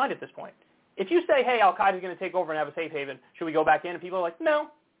change their mind at this point. If you say, hey, Al-Qaeda is going to take over and have a safe haven, should we go back in? And people are like, no.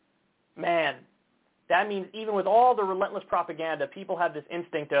 Man, that means even with all the relentless propaganda, people have this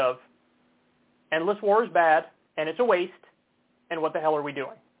instinct of endless war is bad, and it's a waste, and what the hell are we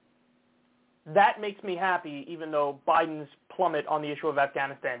doing? That makes me happy, even though Biden's plummet on the issue of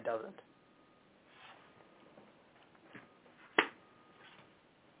Afghanistan doesn't.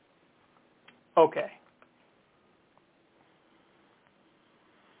 Okay.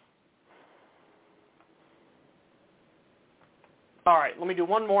 All right, let me do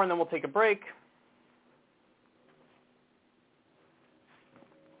one more and then we'll take a break.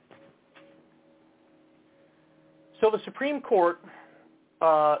 So the Supreme Court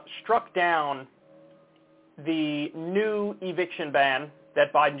struck down the new eviction ban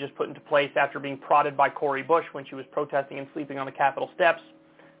that Biden just put into place after being prodded by Cori Bush when she was protesting and sleeping on the Capitol steps.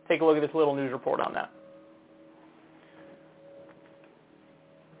 Take a look at this little news report on that.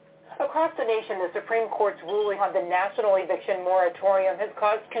 Across the nation, the Supreme Court's ruling on the national eviction moratorium has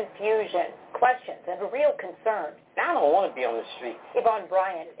caused confusion, questions, and real concern. I don't want to be on the street. Yvonne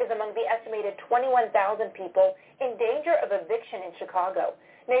Bryant is among the estimated 21,000 people in danger of eviction in Chicago.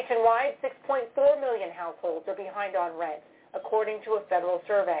 Nationwide, 6.4 million households are behind on rent, according to a federal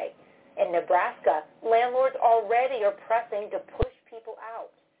survey. In Nebraska, landlords already are pressing to push people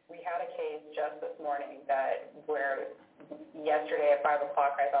out. We had a case just this morning where yesterday at 5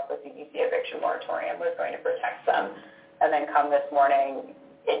 o'clock I thought the CDC eviction moratorium was going to protect them. And then come this morning,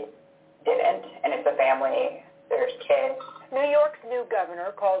 it didn't. And it's a family. There's kids. New York's new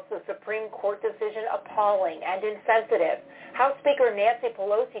governor calls the Supreme Court decision appalling and insensitive. House Speaker Nancy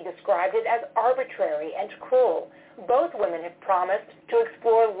Pelosi described it as arbitrary and cruel. Both women have promised to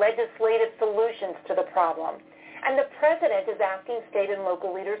explore legislative solutions to the problem. And the president is asking state and local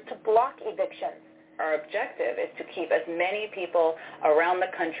leaders to block evictions. Our objective is to keep as many people around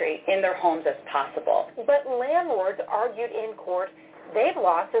the country in their homes as possible. But landlords argued in court they've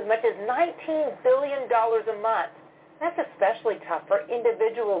lost as much as $19 billion a month. That's especially tough for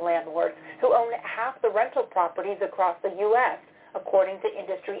individual landlords who own half the rental properties across the U.S., according to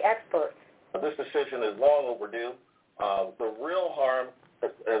industry experts. This decision is long overdue. The real harm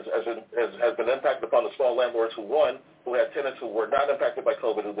has been impacted upon the small landlords who, one, who had tenants who were not impacted by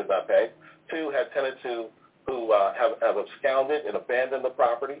COVID who did not pay. Two, had tenants who have absconded and abandoned the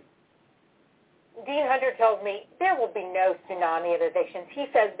property. Dean Hunter tells me there will be no tsunami of evictions. He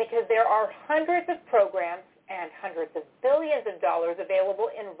says because there are hundreds of programs and hundreds of billions of dollars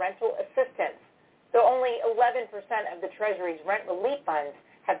available in rental assistance. So only 11% of the Treasury's rent relief funds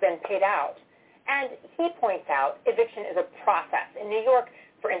have been paid out. And he points out eviction is a process. In New York,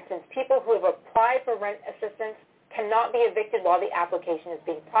 for instance, people who have applied for rent assistance cannot be evicted while the application is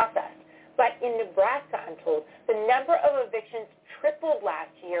being processed. But in Nebraska, I'm told, the number of evictions tripled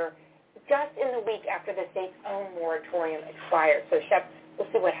last year just in the week after the state's own moratorium expired. So, Shep, we'll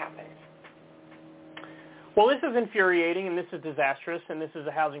see what happens. Well, this is infuriating, and this is disastrous, and this is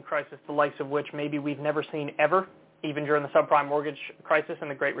a housing crisis the likes of which maybe we've never seen ever, even during the subprime mortgage crisis and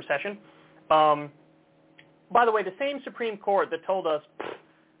the Great Recession. By the way, the same Supreme Court that told us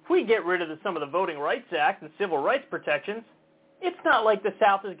if we get rid of some of the Voting Rights Act and civil rights protections, it's not like the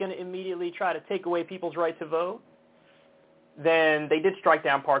South is going to immediately try to take away people's right to vote. Then they did strike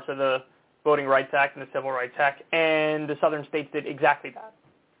down parts of the Voting Rights Act and the Civil Rights Act, and the southern states did exactly that.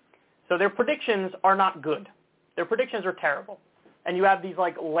 So their predictions are not good. Their predictions are terrible. And you have these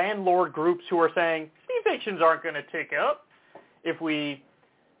like landlord groups who are saying evictions aren't going to tick up if we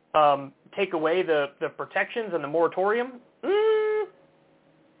take away the protections and the moratorium.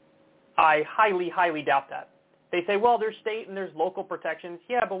 I highly, highly doubt that. They say, well, there's state and there's local protections.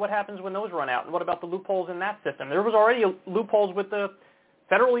 Yeah, but what happens when those run out? And what about the loopholes in that system? There was already loopholes with the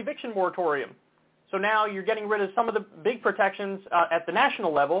federal eviction moratorium. So now you're getting rid of some of the big protections at the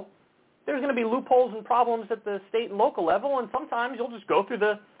national level. There's going to be loopholes and problems at the state and local level, and sometimes you'll just go through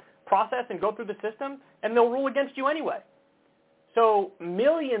the process and go through the system, and they'll rule against you anyway. So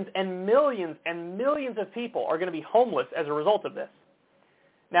millions and millions and millions of people are going to be homeless as a result of this.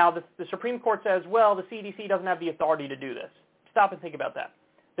 Now, the Supreme Court says, well, the CDC doesn't have the authority to do this. Stop and think about that.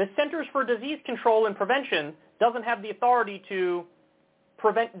 The Centers for Disease Control and Prevention doesn't have the authority to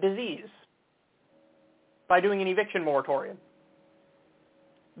prevent disease. by doing an eviction moratorium.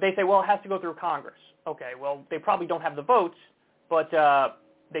 They say, well, it has to go through Congress. Okay, well, they probably don't have the votes, but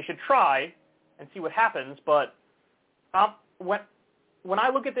they should try and see what happens. But when I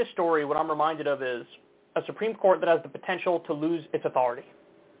look at this story, what I'm reminded of is a Supreme Court that has the potential to lose its authority.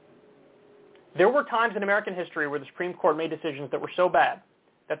 There were times in American history where the Supreme Court made decisions that were so bad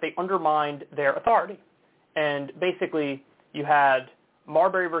that they undermined their authority. And basically, you had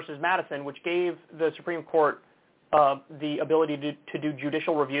Marbury versus Madison, which gave the Supreme Court the ability to do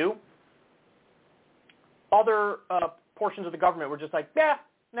judicial review. Other portions of the government were just like, yeah,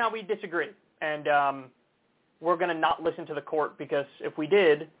 no, we disagree. And we're going to not listen to the court because if we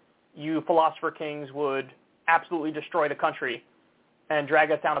did, you philosopher kings would absolutely destroy the country and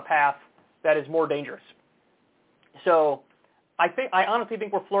drag us down a path that is more dangerous. So I honestly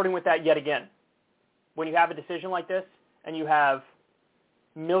think we're flirting with that yet again. When you have a decision like this and you have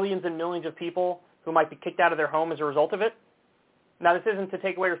millions and millions of people who might be kicked out of their home as a result of it. Now, this isn't to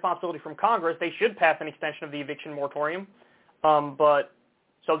take away responsibility from Congress. They should pass an extension of the eviction moratorium. But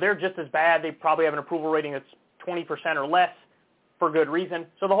so they're just as bad. They probably have an approval rating that's 20% or less for good reason.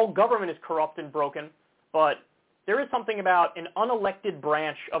 So the whole government is corrupt and broken. But there is something about an unelected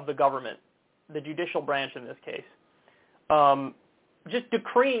branch of the government, the judicial branch in this case, just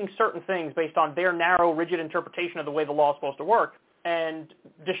decreeing certain things based on their narrow, rigid interpretation of the way the law is supposed to work and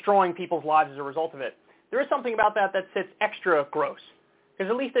destroying people's lives as a result of it. There is something about that sits extra gross, because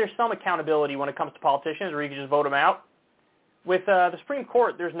at least there's some accountability when it comes to politicians where you can just vote them out. With the Supreme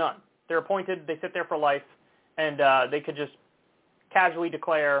Court, there's none. They're appointed, they sit there for life, and they could just casually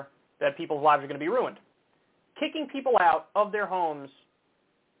declare that people's lives are going to be ruined. Kicking people out of their homes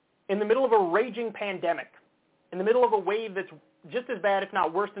in the middle of a raging pandemic, in the middle of a wave that's just as bad, if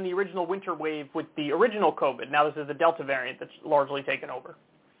not worse, than the original winter wave with the original COVID. Now this is the Delta variant that's largely taken over.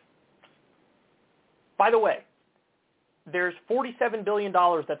 By the way, there's $47 billion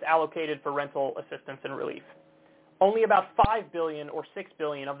that's allocated for rental assistance and relief. Only about $5 billion or $6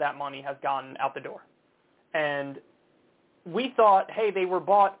 billion of that money has gone out the door. And we thought, hey, they were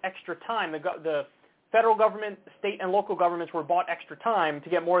bought extra time. The federal government, state and local governments were bought extra time to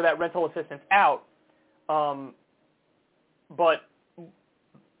get more of that rental assistance out. But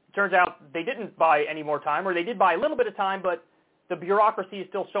turns out they didn't buy any more time, or they did buy a little bit of time, but the bureaucracy is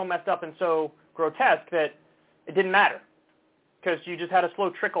still so messed up and so grotesque that it didn't matter, because you just had a slow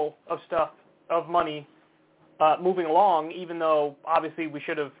trickle of stuff, of money moving along, even though obviously we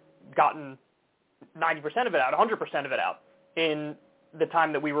should have gotten 90% of it out, 100% of it out in the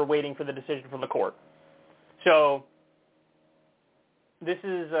time that we were waiting for the decision from the court. So this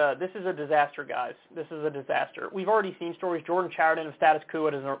is a disaster, guys. This is a disaster. We've already seen stories. Jordan Chariton of Status Quo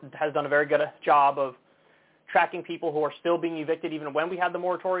has done a very good job of tracking people who are still being evicted even when we had the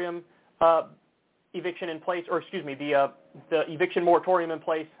moratorium eviction in place, or excuse me, the eviction moratorium in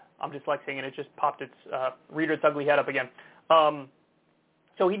place. I'm dyslexic and it just popped reared its ugly head up again.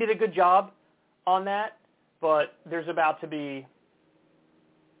 So he did a good job on that, but there's about to be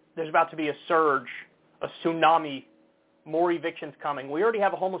a surge, a tsunami, more evictions coming. We already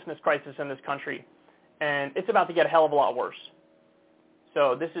have a homelessness crisis in this country, and it's about to get a hell of a lot worse.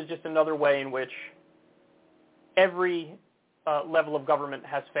 So this is just another way in which every level of government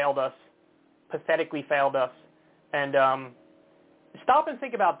has failed us, pathetically failed us. And stop and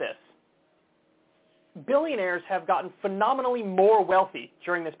think about this. Billionaires have gotten phenomenally more wealthy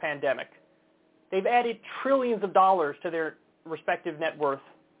during this pandemic. They've added trillions of dollars to their respective net worth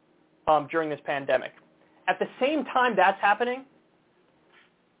during this pandemic. At the same time that's happening,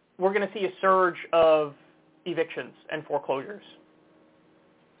 we're going to see a surge of evictions and foreclosures.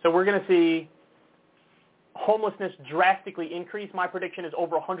 So we're going to see homelessness drastically increase. My prediction is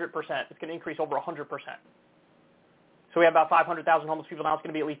over 100%. It's going to increase over 100%. So we have about 500,000 homeless people now. It's going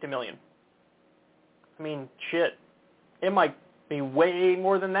to be at least 1 million. I mean, shit. It might be way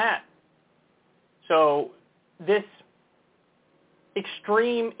more than that. So this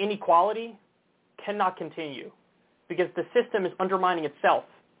extreme inequality cannot continue, because the system is undermining itself,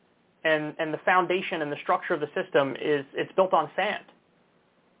 and the foundation and the structure of the system it's built on sand.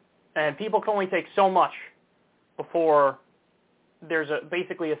 And people can only take so much before there's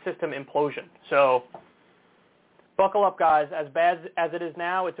basically a system implosion. So buckle up, guys. As bad as it is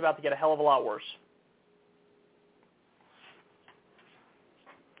now, it's about to get a hell of a lot worse.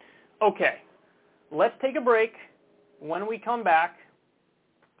 Okay, let's take a break. When we come back,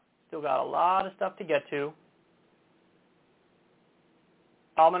 still got a lot of stuff to get to.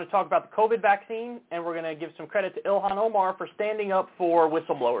 I'm going to talk about the COVID vaccine, and we're going to give some credit to Ilhan Omar for standing up for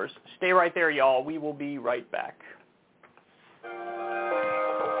whistleblowers. Stay right there, y'all. We will be right back.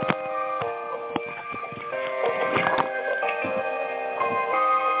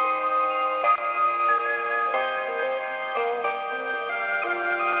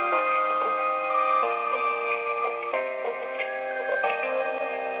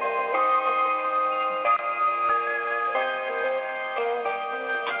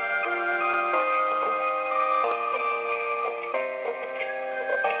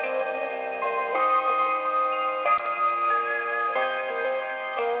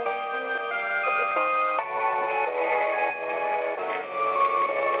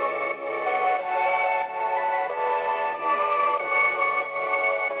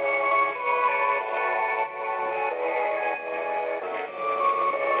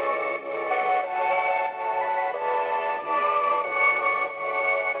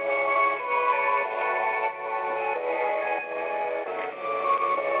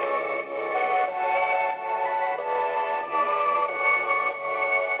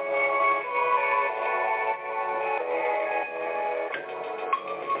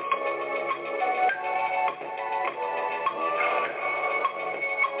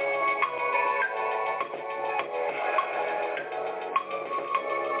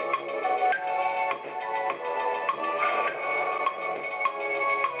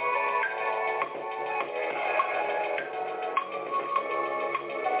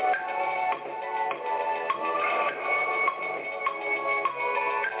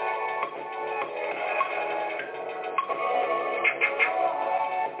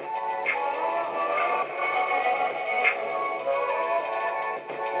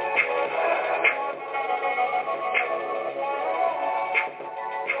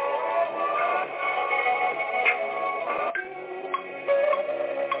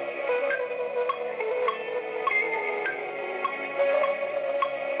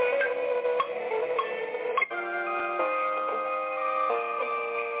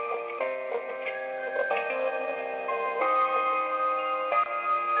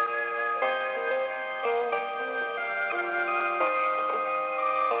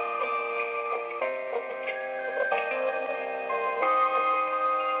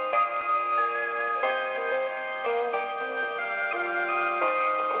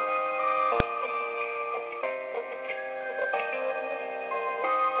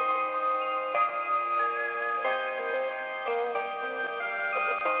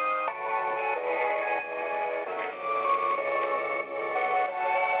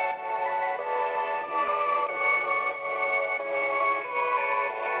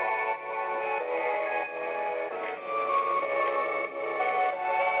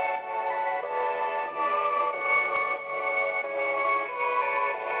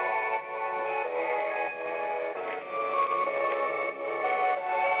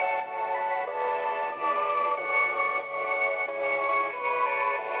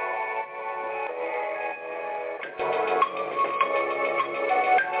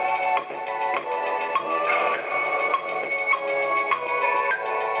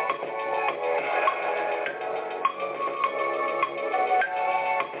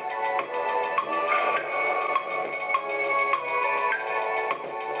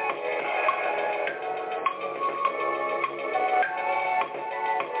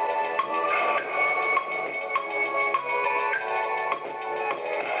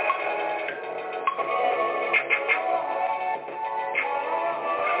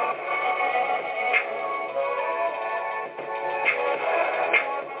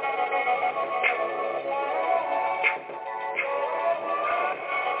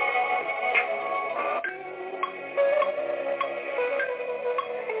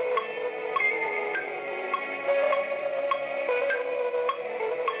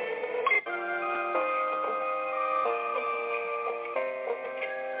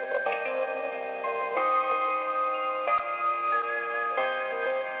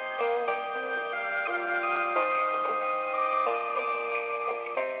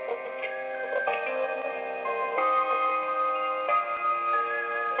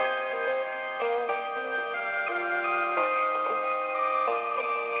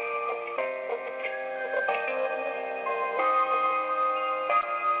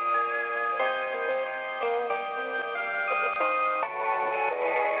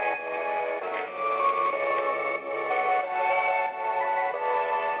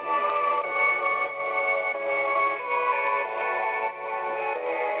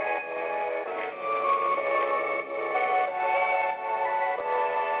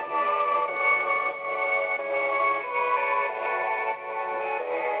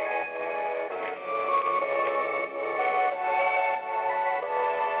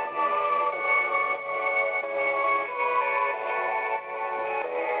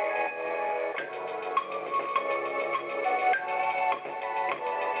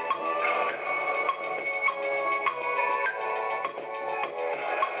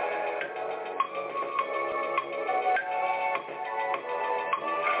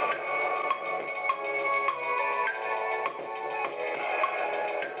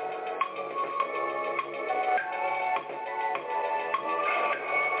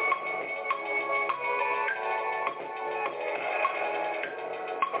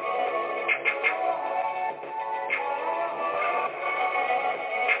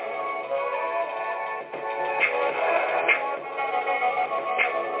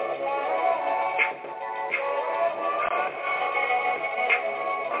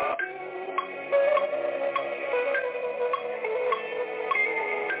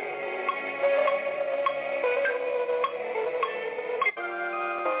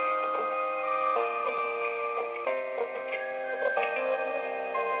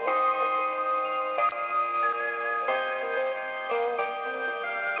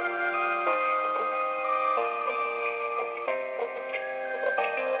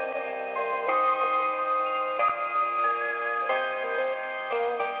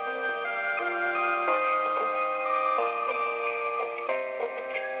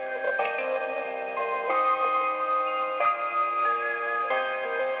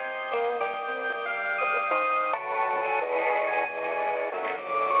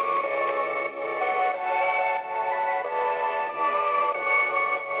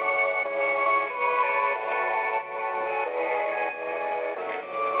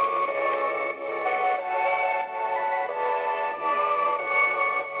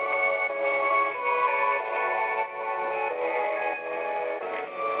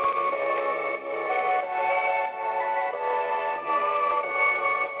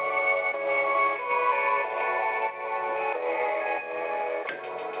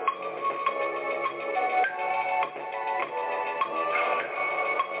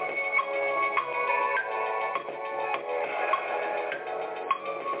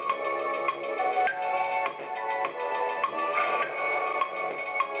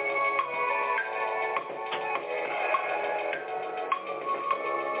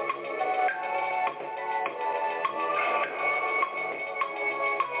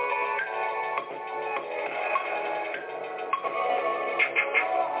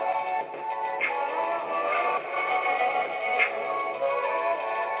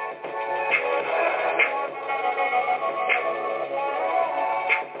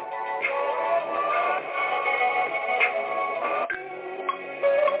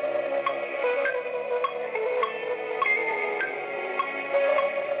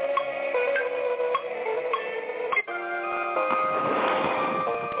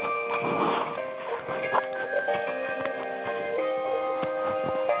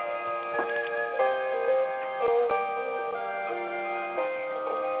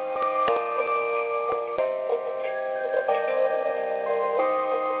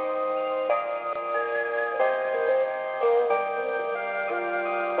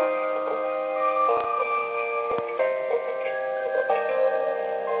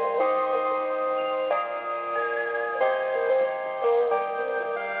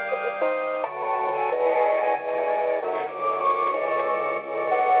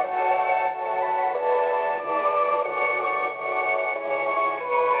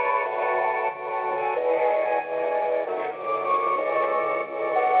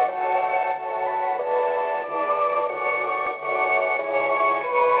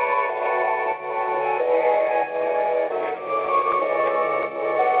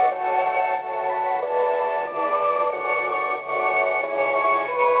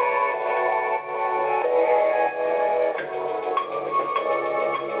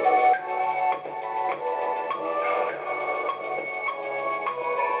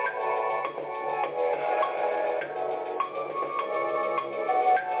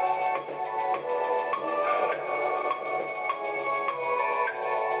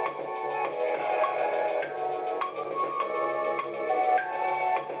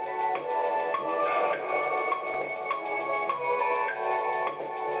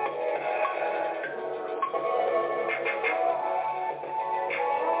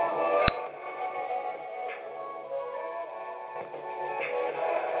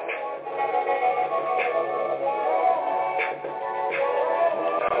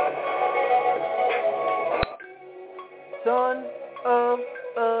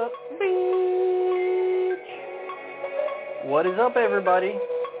 What is up, everybody?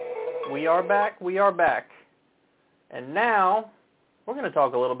 We are back. And now we're going to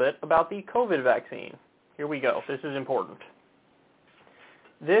talk a little bit about the COVID vaccine. Here we go. This is important.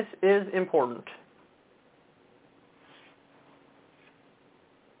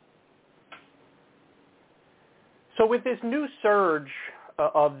 So with this new surge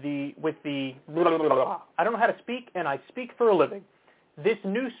I don't know how to speak, and I speak for a living. This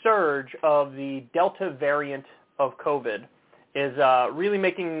new surge of the Delta variant of COVID is really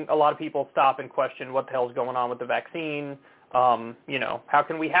making a lot of people stop and question what the hell is going on with the vaccine. How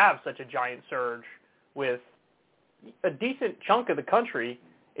can we have such a giant surge with a decent chunk of the country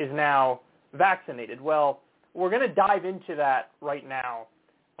is now vaccinated? Well, we're going to dive into that right now,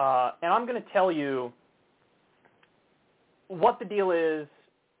 and I'm going to tell you what the deal is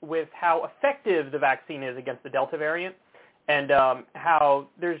with how effective the vaccine is against the Delta variant, and how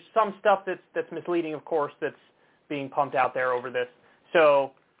there's some stuff that's misleading, of course, that's being pumped out there over this.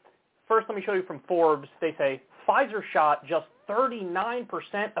 So first, let me show you from Forbes. They say Pfizer shot just 39%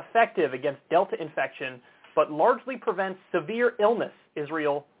 effective against Delta infection, but largely prevents severe illness,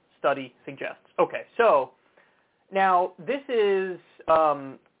 Israel study suggests. Okay, so now this is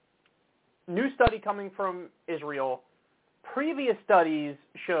new study coming from Israel. Previous studies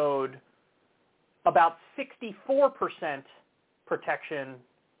showed about 64% protection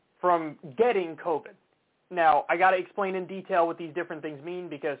from getting COVID. Now, I got to explain in detail what these different things mean,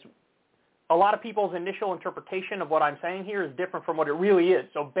 because a lot of people's initial interpretation of what I'm saying here is different from what it really is.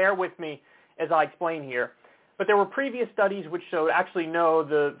 So bear with me as I explain here. But there were previous studies which showed actually no,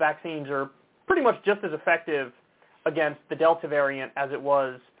 the vaccines are pretty much just as effective against the Delta variant as it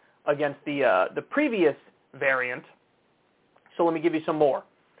was against the previous variant. So let me give you some more.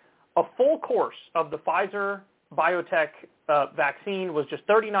 A full course of the Pfizer BioNTech vaccine was just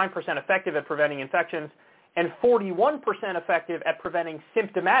 39% effective at preventing infections and 41% effective at preventing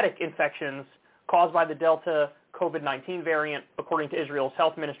symptomatic infections caused by the Delta COVID-19 variant, according to Israel's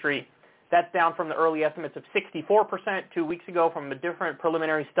health ministry. That's down from the early estimates of 64% 2 weeks ago from a different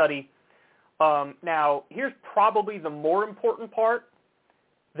preliminary study. Now, here's probably the more important part.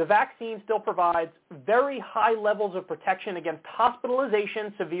 The vaccine still provides very high levels of protection against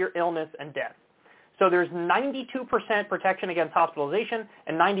hospitalization, severe illness, and death. So there's 92% protection against hospitalization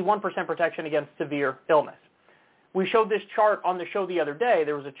and 91% protection against severe illness. We showed this chart on the show the other day.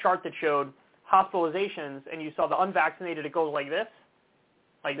 There was a chart that showed hospitalizations, and you saw the unvaccinated, it goes like this,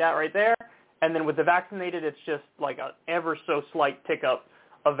 like that right there. And then with the vaccinated, it's just like an ever so slight tick up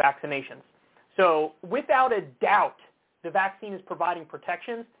of vaccinations. So without a doubt, the vaccine is providing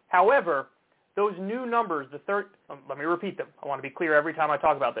protections. However, those new numbers, let me repeat them. I want to be clear every time I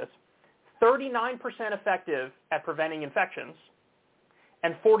talk about this. 39% effective at preventing infections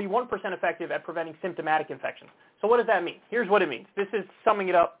and 41% effective at preventing symptomatic infections. So what does that mean? Here's what it means. This is summing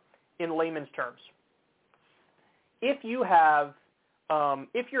it up in layman's terms. If you're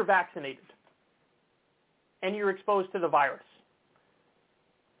vaccinated and you're exposed to the virus,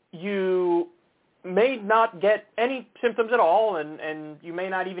 you may not get any symptoms at all, and you may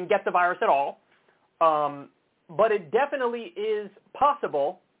not even get the virus at all, but it definitely is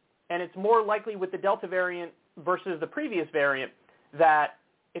possible, and it's more likely with the Delta variant versus the previous variant, that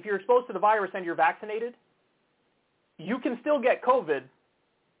if you're exposed to the virus and you're vaccinated, you can still get COVID,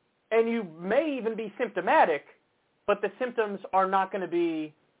 and you may even be symptomatic, but the symptoms are not going to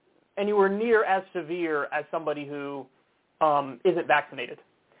be anywhere near as severe as somebody who isn't vaccinated.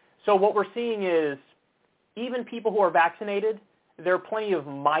 So what we're seeing is even people who are vaccinated, there are plenty of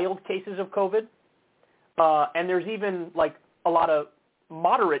mild cases of COVID, and there's even like a lot of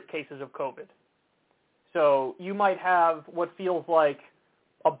moderate cases of COVID. So you might have what feels like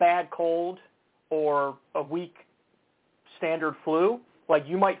a bad cold or a weak standard flu. Like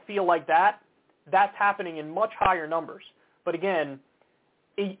you might feel like that. That's happening in much higher numbers. But again,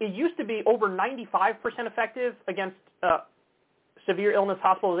 it used to be over 95% effective against severe illness,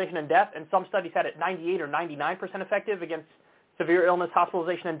 hospitalization, and death, and some studies had it 98 or 99% effective against severe illness,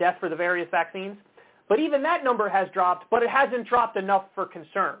 hospitalization, and death for the various vaccines. But even that number has dropped, but it hasn't dropped enough for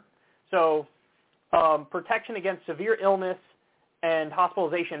concern. So protection against severe illness and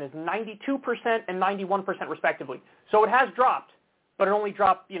hospitalization is 92% and 91% respectively. So it has dropped, but it only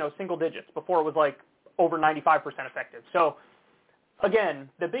dropped, single digits. Before it was like over 95% effective. So again,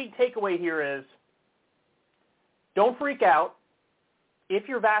 the big takeaway here is don't freak out. If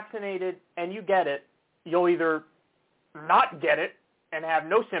you're vaccinated and you get it, you'll either not get it and have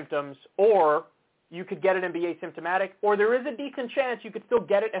no symptoms, or you could get it and be asymptomatic, or there is a decent chance you could still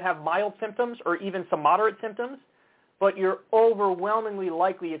get it and have mild symptoms or even some moderate symptoms, but you're overwhelmingly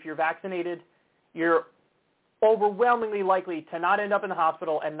likely, if you're vaccinated, you're overwhelmingly likely to not end up in the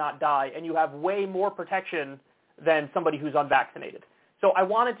hospital and not die, and you have way more protection than somebody who's unvaccinated. So I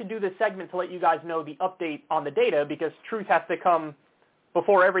wanted to do this segment to let you guys know the update on the data, because truth has to come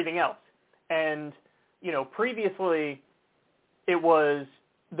before everything else. And, previously it was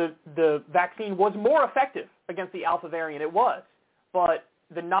the vaccine was more effective against the alpha variant. It was. But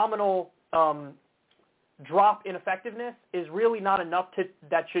the nominal drop in effectiveness is really not enough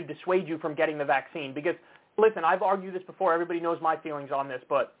that should dissuade you from getting the vaccine. Because, listen, I've argued this before. Everybody knows my feelings on this.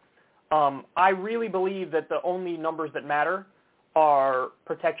 But I really believe that the only numbers that matter are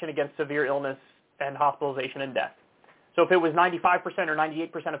protection against severe illness and hospitalization and death. So if it was 95% or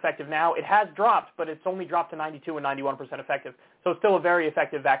 98% effective now, it has dropped, but it's only dropped to 92 and 91% effective. So it's still a very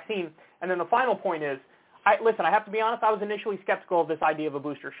effective vaccine. And then the final point is, I have to be honest, I was initially skeptical of this idea of a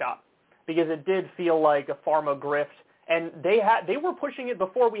booster shot, because it did feel like a pharma grift. And they were pushing it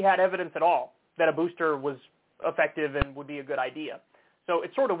before we had evidence at all that a booster was effective and would be a good idea. So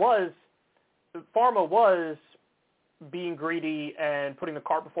it sort of was, pharma was being greedy and putting the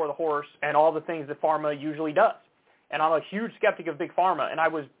cart before the horse and all the things that pharma usually does. And I'm a huge skeptic of big pharma. And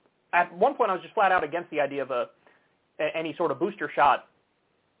at one point I was just flat out against the idea of any sort of booster shot.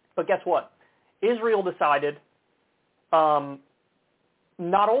 But guess what? Israel decided not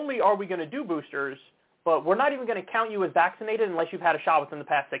only are we going to do boosters, but we're not even going to count you as vaccinated unless you've had a shot within the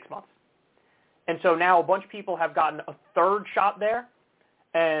past 6 months. And so now a bunch of people have gotten a third shot there.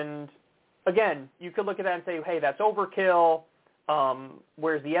 And again, you could look at that and say, hey, that's overkill.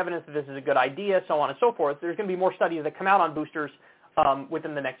 Where's the evidence that this is a good idea, so on and so forth. There's going to be more studies that come out on boosters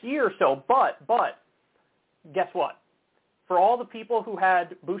within the next year or so. But guess what? For all the people who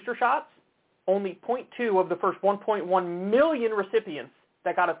had booster shots, only 0.2 of the first 1.1 million recipients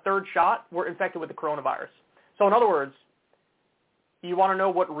that got a third shot were infected with the coronavirus. So in other words, you want to know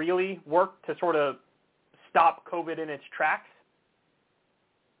what really worked to sort of stop COVID in its tracks?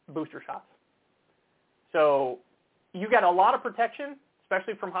 Booster shots. So you get a lot of protection,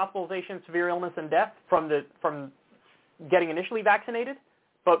 especially from hospitalization, severe illness, and death from getting initially vaccinated.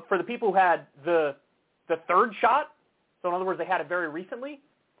 But for the people who had the third shot, so in other words, they had it very recently,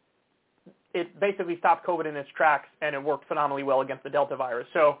 it basically stopped COVID in its tracks, and it worked phenomenally well against the Delta virus.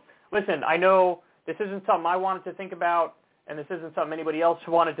 So listen, I know this isn't something I wanted to think about, and this isn't something anybody else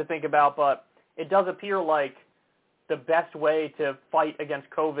wanted to think about, but it does appear like the best way to fight against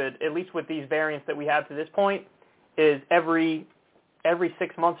COVID, at least with these variants that we have to this point, is every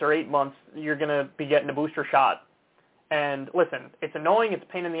 6 months or 8 months, you're going to be getting a booster shot. And listen, it's annoying, it's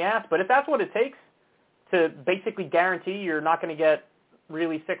a pain in the ass, but if that's what it takes to basically guarantee you're not going to get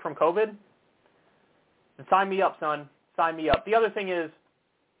really sick from COVID, then sign me up, son. Sign me up. The other thing is,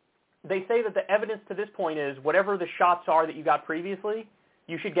 they say that the evidence to this point is whatever the shots are that you got previously,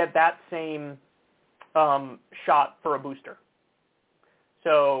 you should get that same shot for a booster.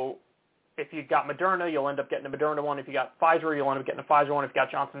 So if you got Moderna, you'll end up getting a Moderna one. If you got Pfizer, you'll end up getting a Pfizer one. If you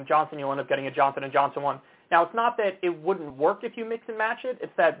got Johnson & Johnson, you'll end up getting a Johnson & Johnson one. Now, it's not that it wouldn't work if you mix and match it.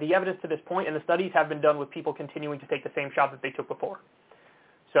 It's that the evidence to this point, and the studies have been done with people continuing to take the same shot that they took before.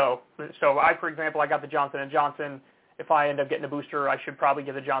 So I, for example, I got the Johnson & Johnson. If I end up getting a booster, I should probably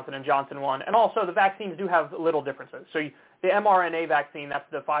get the Johnson & Johnson one. And also, the vaccines do have little differences. So the mRNA vaccine, that's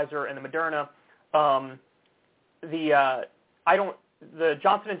the Pfizer and the Moderna. The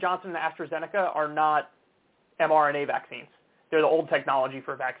Johnson & Johnson and the AstraZeneca are not mRNA vaccines. They're the old technology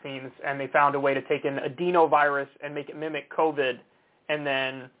for vaccines, and they found a way to take an adenovirus and make it mimic COVID, and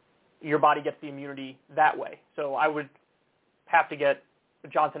then your body gets the immunity that way. So I would have to get the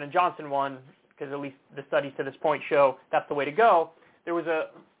Johnson & Johnson one, because at least the studies to this point show that's the way to go.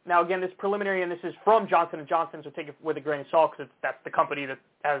 Now again, this preliminary, and this is from Johnson & Johnson, so take it with a grain of salt, because that's the company that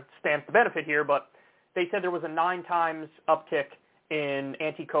stands to benefit here, but they said there was a 9 times uptick in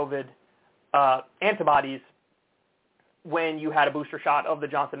anti-COVID antibodies when you had a booster shot of the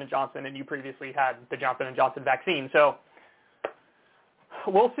Johnson & Johnson and you previously had the Johnson & Johnson vaccine. So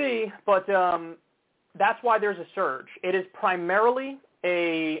we'll see, but that's why there's a surge. It is primarily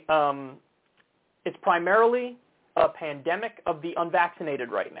a pandemic of the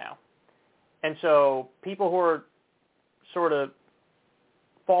unvaccinated right now. And so people who are sort of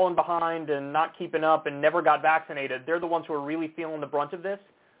fallen behind and not keeping up and never got vaccinated, they're the ones who are really feeling the brunt of this.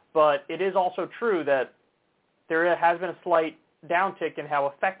 But it is also true that there has been a slight downtick in how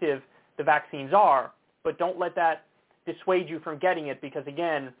effective the vaccines are, but don't let that dissuade you from getting it, because,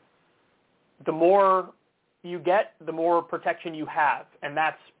 again, the more you get, the more protection you have. And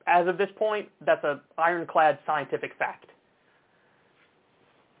that's, as of this point, that's an ironclad scientific fact.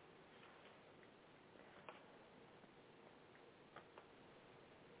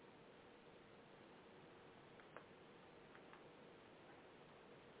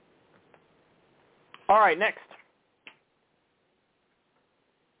 All right, next.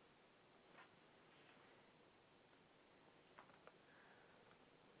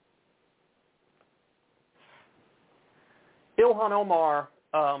 Ilhan Omar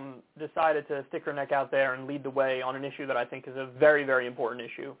decided to stick her neck out there and lead the way on an issue that I think is a very, very important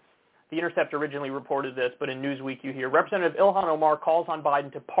issue. The Intercept originally reported this, but in Newsweek you hear Representative Ilhan Omar calls on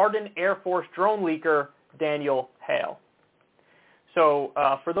Biden to pardon Air Force drone leaker Daniel Hale. So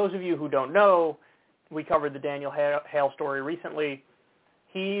for those of you who don't know, we covered the Daniel Hale story recently.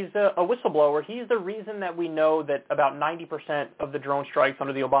 He's a whistleblower. He's the reason that we know that about 90% of the drone strikes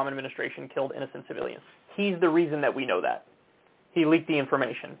under the Obama administration killed innocent civilians. He's the reason that we know that. He leaked the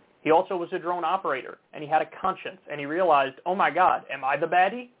information. He also was a drone operator, and he had a conscience, and he realized, oh my God, am I the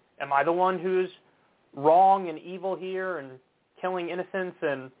baddie? Am I the one who's wrong and evil here and killing innocents,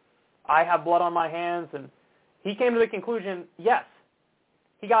 and I have blood on my hands? And he came to the conclusion, yes.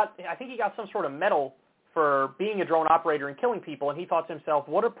 I think he got some sort of medal for being a drone operator and killing people, and he thought to himself,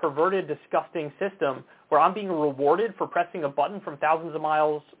 what a perverted, disgusting system where I'm being rewarded for pressing a button from thousands of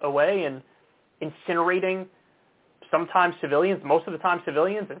miles away and incinerating sometimes civilians, most of the time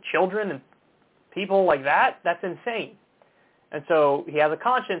civilians and children and people like that. That's insane. And so he has a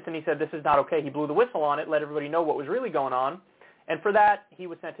conscience, and he said this is not okay. He blew the whistle on it, let everybody know what was really going on, and for that he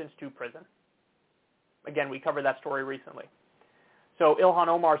was sentenced to prison. Again, we covered that story recently. So Ilhan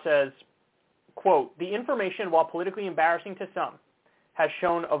Omar says, quote, the information, while politically embarrassing to some, has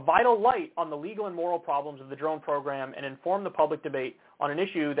shown a vital light on the legal and moral problems of the drone program and informed the public debate on an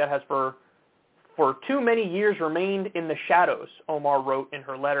issue that has for too many years remained in the shadows, Omar wrote in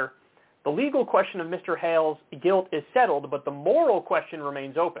her letter. The legal question of Mr. Hale's guilt is settled, but the moral question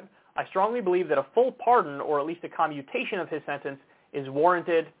remains open. I strongly believe that a full pardon, or at least a commutation of his sentence, is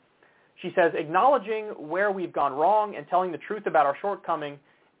warranted. She says, acknowledging where we've gone wrong and telling the truth about our shortcomings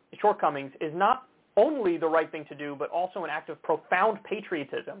is not only the right thing to do, but also an act of profound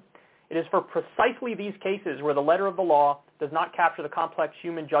patriotism. It is for precisely these cases where the letter of the law does not capture the complex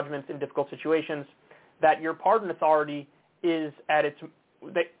human judgments in difficult situations that your pardon authority is at its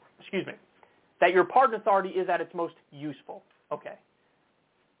most useful. Okay.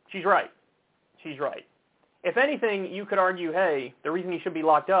 She's right. She's right. If anything, you could argue, hey, the reason he should be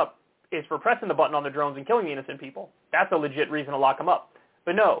locked up is for pressing the button on the drones and killing the innocent people. That's a legit reason to lock him up.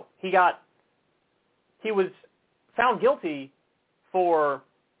 But no, he was found guilty for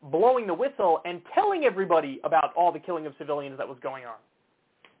blowing the whistle and telling everybody about all the killing of civilians that was going on.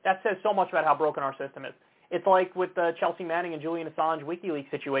 That says so much about how broken our system is. It's like with the Chelsea Manning and Julian Assange WikiLeaks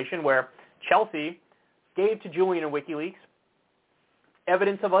situation, where Chelsea gave to Julian and WikiLeaks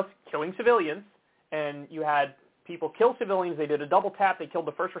evidence of us killing civilians, and you had people kill civilians. They did a double tap. They killed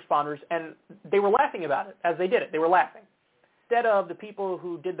the first responders, and they were laughing about it as they did it. They were laughing. Instead of the people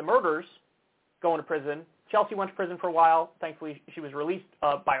who did the murders going to prison, Chelsea went to prison for a while. Thankfully, she was released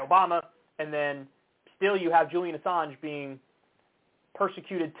by Obama, and then still you have Julian Assange being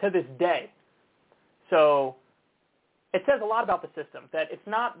persecuted to this day. So it says a lot about the system, that it's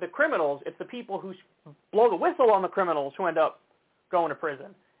not the criminals, it's the people who blow the whistle on the criminals who end up going to prison.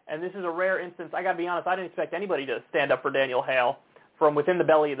 And this is a rare instance. I got to be honest, I didn't expect anybody to stand up for Daniel Hale from within the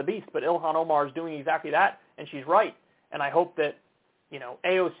belly of the beast, but Ilhan Omar is doing exactly that, and she's right. And I hope that,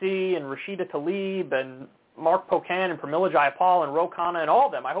 AOC and Rashida Tlaib and Mark Pocan and Pramila Jayapal and Ro Khanna and all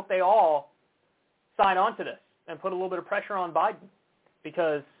of them, I hope they all sign on to this and put a little bit of pressure on Biden,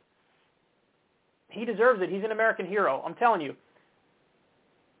 because he deserves it. He's an American hero. I'm telling you,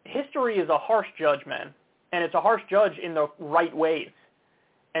 history is a harsh judge, man, and it's a harsh judge in the right ways.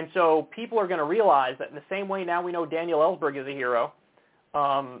 And so people are going to realize that in the same way now we know Daniel Ellsberg is a hero,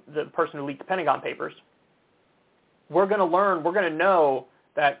 the person who leaked the Pentagon Papers, we're going to know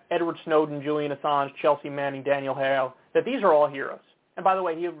that Edward Snowden, Julian Assange, Chelsea Manning, Daniel Hale, that these are all heroes. And by the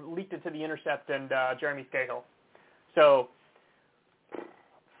way, he leaked it to The Intercept and Jeremy Scahill. So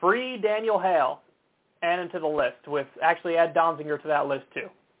free Daniel Hale, add him to the list. Actually add Donziger to that list too.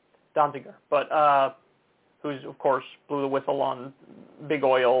 Donziger. But who's, of course, blew the whistle on big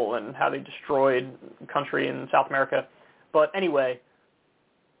oil and how they destroyed the country in South America. But anyway,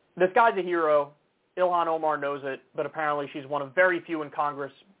 this guy's a hero. Ilhan Omar knows it, but apparently she's one of very few in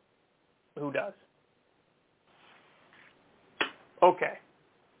Congress who does. Okay.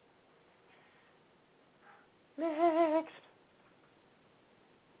 Next.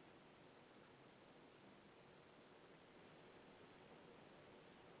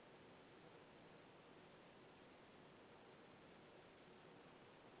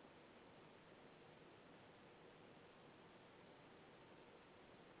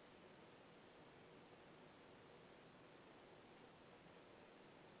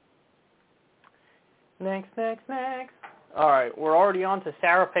 Next. All right, we're already on to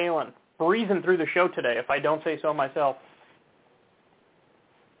Sarah Palin. Breezing through the show today, if I don't say so myself.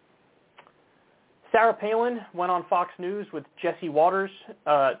 Sarah Palin went on Fox News with Jesse Waters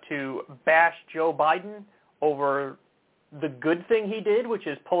to bash Joe Biden over the good thing he did, which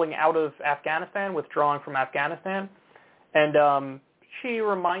is pulling out of Afghanistan, withdrawing from Afghanistan. And she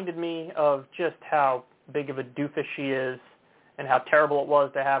reminded me of just how big of a doofus she is and how terrible it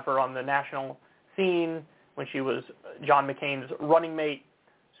was to have her on the national scene when she was John McCain's running mate.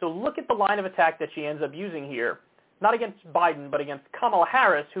 So look at the line of attack that she ends up using here. Not against Biden, but against Kamala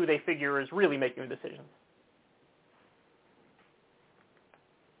Harris, who they figure is really making the decisions.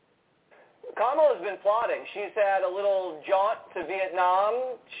 Kamala's been plotting. She's had a little jaunt to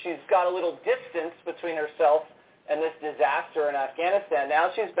Vietnam. She's got a little distance between herself and this disaster in Afghanistan. Now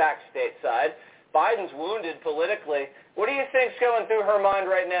she's back stateside. Biden's wounded politically. What do you think's going through her mind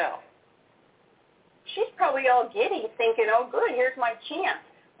right now? She's probably all giddy thinking, oh, good, here's my chance.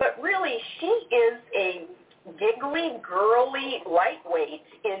 But really, she is a giggly, girly lightweight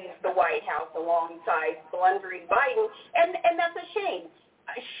in the White House alongside blundering Biden, and that's a shame.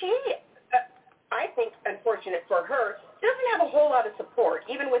 She, I think, unfortunate for her, doesn't have a whole lot of support,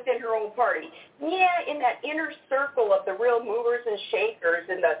 even within her own party. Yeah, in that inner circle of the real movers and shakers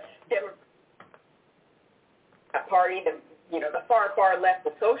in the Democrat Party, the far, far left,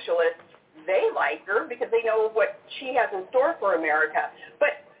 the socialists, they like her because they know what she has in store for America. But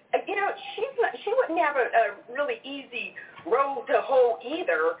she wouldn't have a really easy road to hoe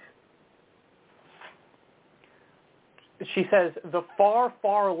either. She says the far,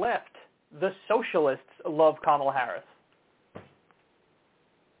 far left, the socialists, love Kamala Harris.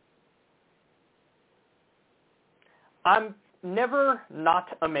 I'm never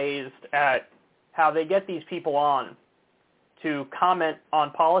not amazed at how they get these people on to comment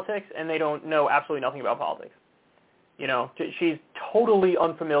on politics and they don't know absolutely nothing about politics. She's totally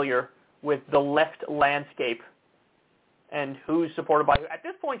unfamiliar with the left landscape and who's supported by who. At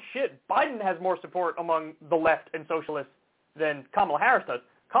this point, Biden has more support among the left and socialists than Kamala Harris does.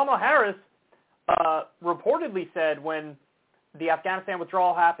 Kamala Harris reportedly said when the Afghanistan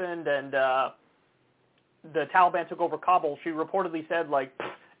withdrawal happened and the Taliban took over Kabul, she reportedly said,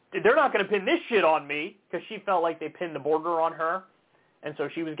 they're not going to pin this shit on me, because she felt like they pinned the border on her, and so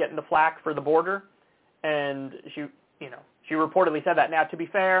she was getting the flack for the border, and she reportedly said that. Now, to be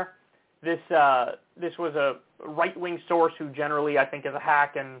fair, this was a right-wing source who generally, I think, is a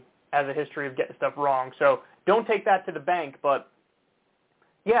hack and has a history of getting stuff wrong, so don't take that to the bank, but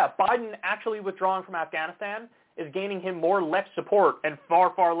yeah, Biden actually withdrawing from Afghanistan is gaining him more left support and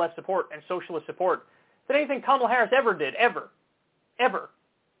far, far left support and socialist support than anything Kamala Harris ever did, ever.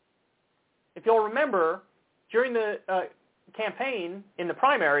 If you'll remember, during the campaign in the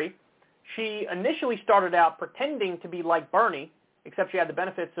primary, she initially started out pretending to be like Bernie, except she had the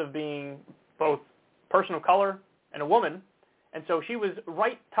benefits of being both person of color and a woman, and so she was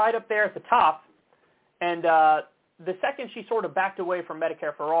right tied up there at the top, and the second she sort of backed away from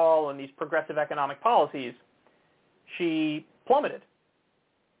Medicare for All and these progressive economic policies, she plummeted.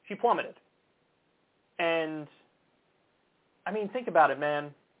 And, I mean, think about it,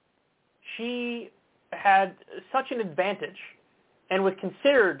 man. She had such an advantage and was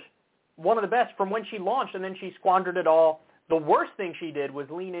considered one of the best from when she launched, and then she squandered it all. The worst thing she did was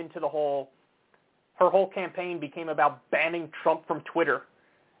lean into her whole campaign became about banning Trump from Twitter.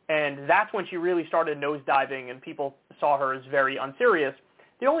 And that's when she really started nosediving, and people saw her as very unserious.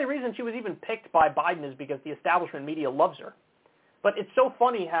 The only reason she was even picked by Biden is because the establishment media loves her. But it's so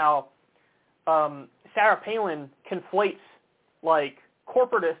funny how Sarah Palin conflates,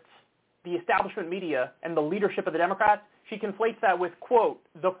 corporatists, the establishment media, and the leadership of the Democrats. She conflates that with, quote,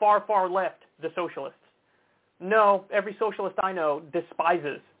 the far, far left, the socialists. No, every socialist I know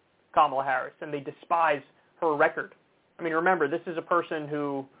despises Kamala Harris, and they despise her record. I mean, remember, this is a person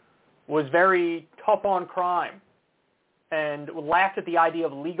who was very tough on crime and laughed at the idea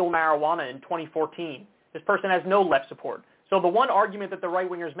of legal marijuana in 2014. This person has no left support. So the one argument that the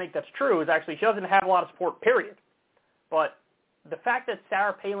right-wingers make that's true is actually she doesn't have a lot of support, period. But the fact that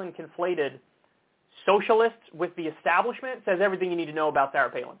Sarah Palin conflated socialists with the establishment says everything you need to know about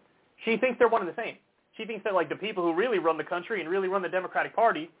Sarah Palin. She thinks they're one and the same. She thinks that, the people who really run the country and really run the Democratic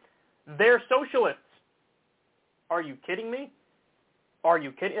Party, they're socialists. Are you kidding me? Are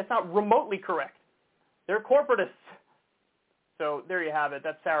you kidding? It's not remotely correct. They're corporatists. So there you have it.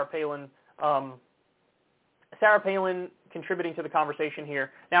 That's Sarah Palin. Sarah Palin contributing to the conversation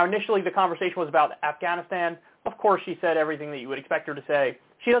here. Now, initially the conversation was about Afghanistan. Of course, she said everything that you would expect her to say.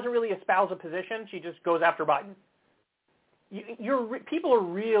 She doesn't really espouse a position. She just goes after Biden. people are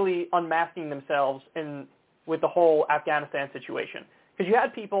really unmasking themselves with the whole Afghanistan situation. Because you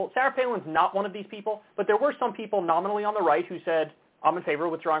had people, Sarah Palin's not one of these people, but there were some people nominally on the right who said, I'm in favor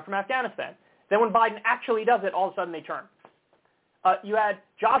of withdrawing from Afghanistan. Then when Biden actually does it, all of a sudden they turn. You had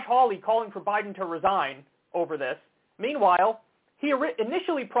Josh Hawley calling for Biden to resign over this. Meanwhile, he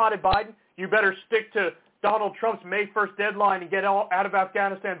initially prodded Biden, you better stick to Donald Trump's May 1st deadline and get out of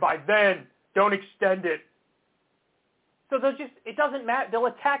Afghanistan by then. Don't extend it. So it doesn't matter. They'll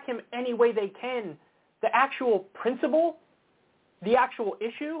attack him any way they can. The actual principle, the actual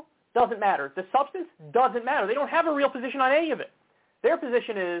issue doesn't matter. The substance doesn't matter. They don't have a real position on any of it. Their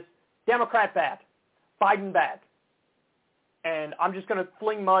position is Democrat bad, Biden bad. And I'm just going to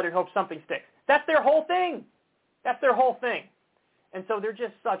fling mud and hope something sticks. That's their whole thing. That's their whole thing. And so they're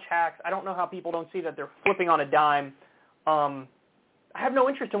just such hacks. I don't know how people don't see that they're flipping on a dime. I have no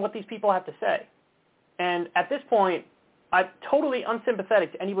interest in what these people have to say. And at this point, I'm totally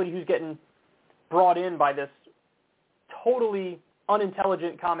unsympathetic to anybody who's getting brought in by this totally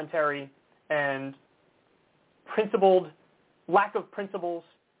unintelligent commentary and lack of principles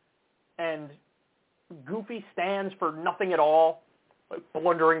and goofy stands for nothing at all. Like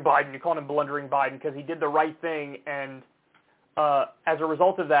blundering Biden. You're calling him blundering Biden because he did the right thing, and as a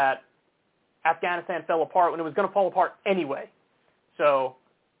result of that, Afghanistan fell apart when it was going to fall apart anyway. So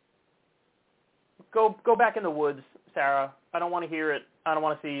go back in the woods, Sarah. I don't want to hear it. I don't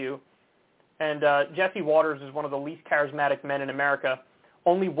want to see you. And Jesse Waters is one of the least charismatic men in America.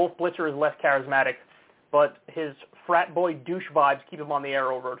 Only Wolf Blitzer is less charismatic, but his frat boy douche vibes keep him on the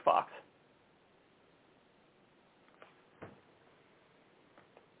air over at Fox.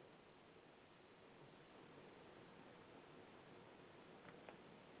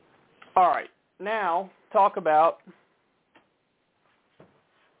 All right, now let's talk about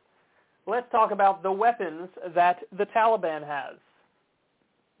the weapons that the Taliban has.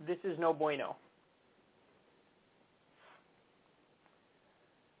 This is no bueno.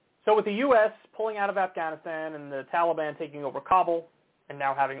 So with the U.S. pulling out of Afghanistan and the Taliban taking over Kabul and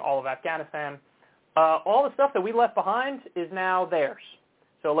now having all of Afghanistan, all the stuff that we left behind is now theirs.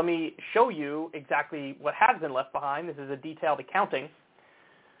 So let me show you exactly what has been left behind. This is a detailed accounting.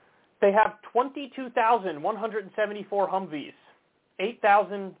 They have 22,174 Humvees,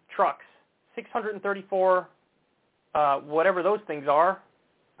 8,000 trucks, 634 whatever those things are.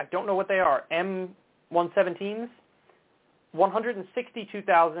 I don't know what they are. M117s,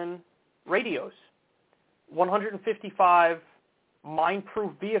 162,000 radios, 155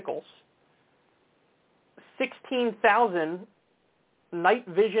 mine-proof vehicles, 16,000 night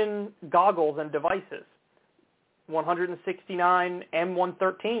vision goggles and devices, 169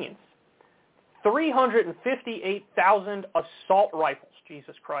 M113s, 358,000 assault rifles,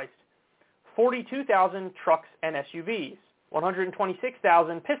 Jesus Christ, 42,000 trucks and SUVs,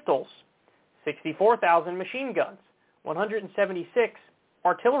 126,000 pistols, 64,000 machine guns, 176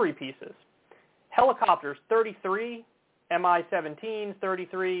 artillery pieces, helicopters, 33, Mi-17s,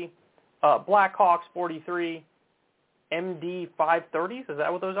 33, Black Hawks, 43, MD-530s, is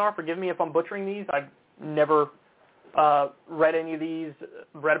that what those are? Forgive me if I'm butchering these. I've never read about any of these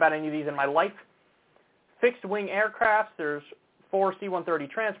in my life. Fixed-wing aircrafts, there's 4 C-130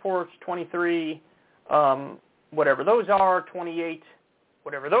 transports, 23, whatever those are, 28,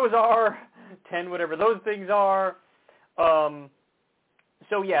 whatever those are, 10, whatever those things are. So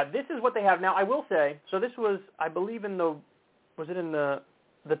yeah, this is what they have now. I will say, so this was, I believe was it in the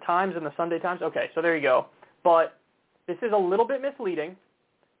Times and the Sunday Times? Okay, so there you go. But this is a little bit misleading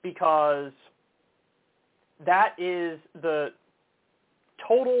because that is the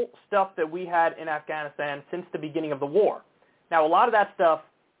total stuff that we had in Afghanistan since the beginning of the war. Now, a lot of that stuff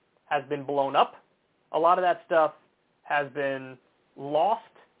has been blown up. A lot of that stuff has been lost.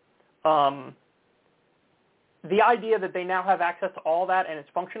 The idea that they now have access to all that and it's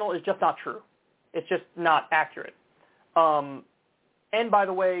functional is just not true. It's just not accurate. And by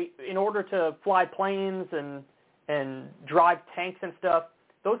the way, in order to fly planes and drive tanks and stuff,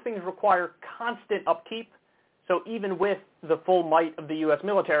 those things require constant upkeep. So even with the full might of the U.S.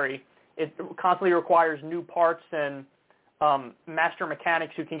 military, it constantly requires new parts and master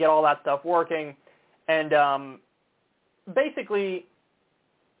mechanics who can get all that stuff working. And basically,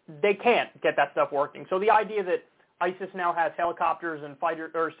 they can't get that stuff working. So the idea that ISIS now has helicopters and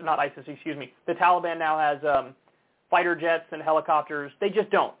the Taliban now has fighter jets and helicopters, they just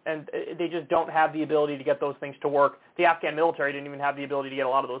don't. And they just don't have the ability to get those things to work. The Afghan military didn't even have the ability to get a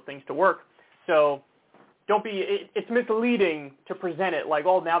lot of those things to work. So it's misleading to present it like,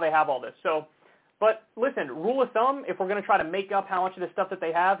 oh, now they have all this. So, but listen, rule of thumb, if we're going to try to make up how much of the stuff that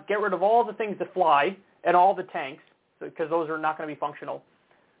they have, get rid of all the things that fly and all the tanks, because those are not going to be functional.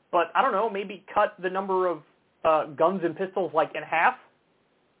 But I don't know, maybe cut the number of guns and pistols like in half,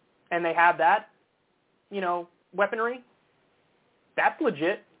 and they have that, weaponry. That's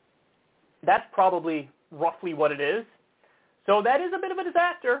legit. That's probably roughly what it is. So that is a bit of a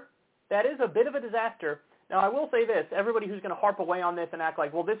disaster. Now, I will say this. Everybody who's going to harp away on this and act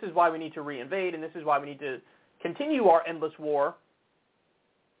like, well, this is why we need to reinvade and this is why we need to continue our endless war,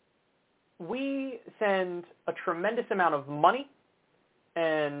 we send a tremendous amount of money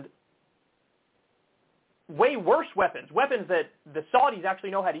and way worse weapons that the Saudis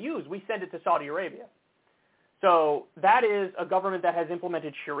actually know how to use. We send it to Saudi Arabia. So that is a government that has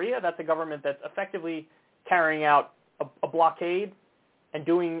implemented Sharia. That's a government that's effectively carrying out a blockade and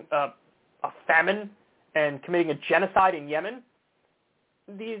doing a famine and committing a genocide in Yemen.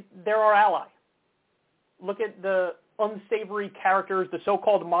 They're our ally. Look at the unsavory characters, the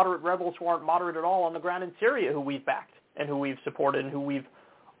so-called moderate rebels who aren't moderate at all on the ground in Syria who we've backed and who we've supported and who we've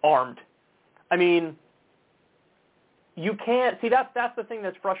armed. I mean, you can't see that's the thing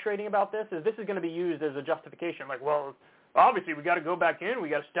that's frustrating about this is going to be used as a justification. Like, well, obviously we got to go back in, we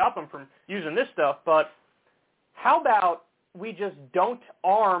got to stop them from using this stuff. But how about we just don't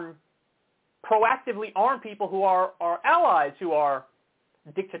proactively arm people who are our allies who are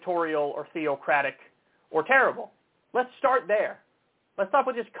dictatorial or theocratic or terrible? Let's start there. Let's stop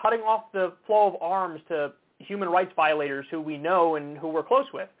with just cutting off the flow of arms to human rights violators who we know and who we're close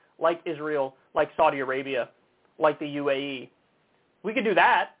with, like Israel, like Saudi Arabia, like the UAE. We could do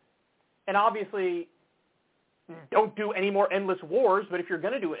that, and obviously don't do any more endless wars, but if you're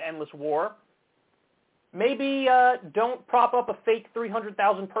going to do an endless war, maybe don't prop up a fake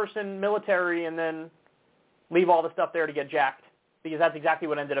 300,000-person military and then leave all the stuff there to get jacked, because that's exactly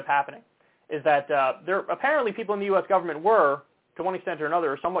what ended up happening, is that there apparently people in the U.S. government were, to one extent or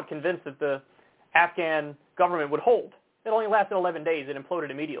another, somewhat convinced that the Afghan government would hold. It only lasted 11 days. It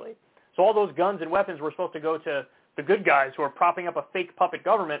imploded immediately. So all those guns and weapons were supposed to go to the good guys who are propping up a fake puppet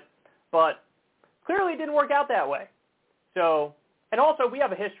government, but clearly it didn't work out that way. So, and also we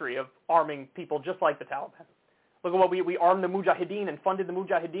have a history of arming people just like the Taliban. Look at what we armed the Mujahideen and funded the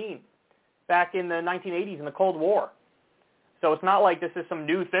Mujahideen back in the 1980s in the Cold War. So it's not like this is some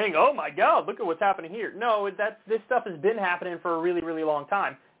new thing. Oh my God, look at what's happening here. No, this stuff has been happening for a really, really long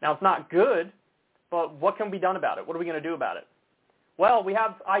time. Now it's not good, but what can be done about it? What are we going to do about it? Well, we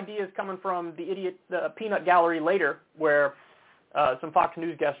have ideas coming from the peanut gallery later, where some Fox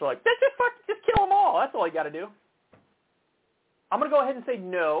News guests are like, just kill them all. That's all you got to do. I'm going to go ahead and say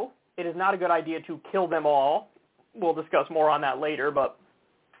no. It is not a good idea to kill them all. We'll discuss more on that later, but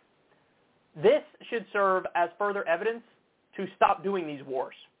this should serve as further evidence to stop doing these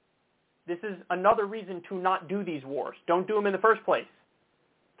wars. This is another reason to not do these wars. Don't do them in the first place.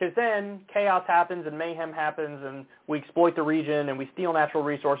 Because then chaos happens and mayhem happens and we exploit the region and we steal natural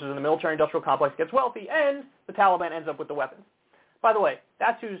resources and the military-industrial complex gets wealthy and the Taliban ends up with the weapons. By the way,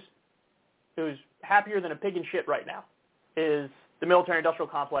 that's who's happier than a pig in shit right now, is the military-industrial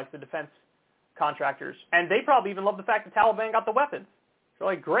complex, the defense contractors. And they probably even love the fact the Taliban got the weapons. They're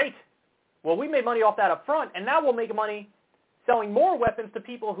like, great. Well, we made money off that up front, and now we'll make money selling more weapons to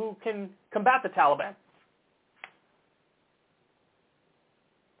people who can combat the Taliban.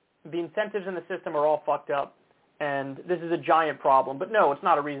 The incentives in the system are all fucked up, and this is a giant problem. But no, it's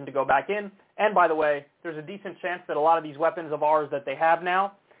not a reason to go back in. And by the way, there's a decent chance that a lot of these weapons of ours that they have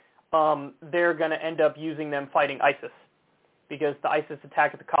now, they're going to end up using them fighting ISIS, because the ISIS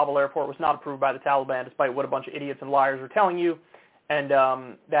attack at the Kabul airport was not approved by the Taliban, despite what a bunch of idiots and liars were telling you, and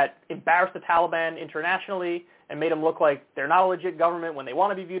that embarrassed the Taliban internationally and made them look like they're not a legit government when they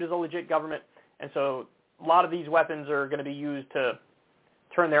want to be viewed as a legit government. And so a lot of these weapons are going to be used to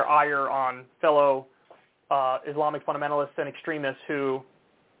turn their ire on fellow Islamic fundamentalists and extremists who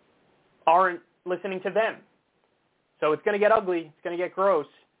aren't listening to them. So it's going to get ugly, it's going to get gross,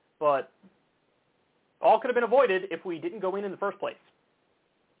 but all could have been avoided if we didn't go in the first place.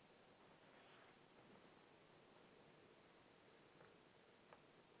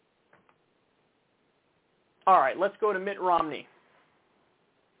 All right, let's go to Mitt Romney.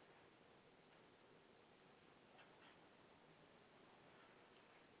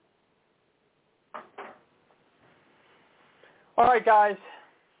 All right, guys,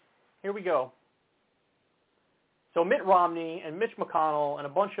 here we go. So Mitt Romney and Mitch McConnell and a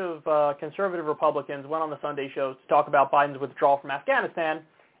bunch of conservative Republicans went on the Sunday shows to talk about Biden's withdrawal from Afghanistan,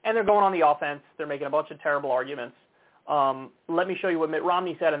 and they're going on the offense. They're making a bunch of terrible arguments. Let me show you what Mitt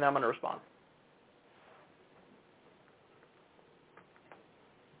Romney said, and then I'm going to respond.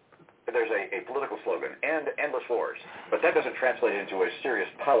 There's a political slogan, and endless wars, but that doesn't translate into a serious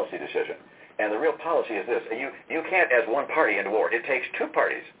policy decision. And the real policy is this. You can't, as one party, end a war. It takes two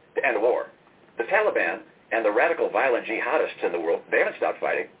parties to end a war. The Taliban and the radical violent jihadists in the world, they haven't stopped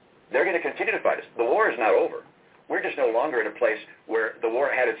fighting. They're going to continue to fight us. The war is not over. We're just no longer in a place where the war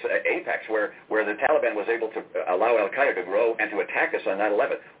had its apex, where the Taliban was able to allow al-Qaeda to grow and to attack us on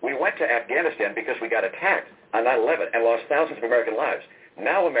 9/11. We went to Afghanistan because we got attacked on 9/11 and lost thousands of American lives.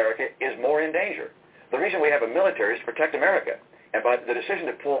 Now America is more in danger. The reason we have a military is to protect America. And by the decision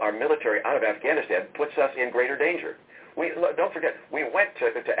to pull our military out of Afghanistan puts us in greater danger. Don't forget, we went to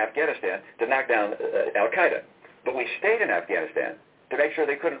Afghanistan to knock down al-Qaeda, but we stayed in Afghanistan to make sure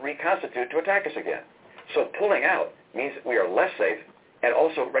they couldn't reconstitute to attack us again. So pulling out means we are less safe, and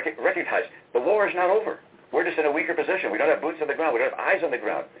also recognize the war is not over. We're just in a weaker position. We don't have boots on the ground. We don't have eyes on the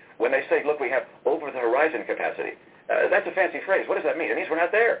ground. When they say, look, we have over-the-horizon capacity, that's a fancy phrase. What does that mean? It means we're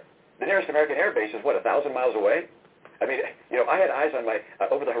not there. The nearest American air base is, 1,000 miles away? I mean, I had eyes on my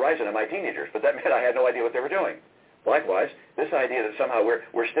over the horizon on my teenagers, but that meant I had no idea what they were doing. Likewise, this idea that somehow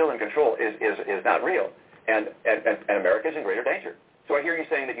we're still in control is not real, and America is in greater danger. So I hear you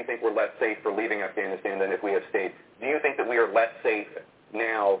saying that you think we're less safe for leaving Afghanistan than if we had stayed. Do you think that we are less safe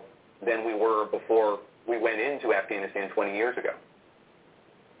now than we were before we went into Afghanistan 20 years ago?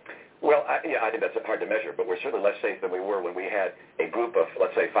 Well, I think that's hard to measure, but we're certainly less safe than we were when we had a group of,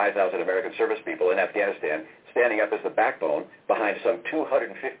 let's say, 5,000 American service people in Afghanistan standing up as the backbone behind some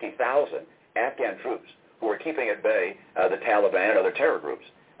 250,000 Afghan troops who were keeping at bay the Taliban and other terror groups.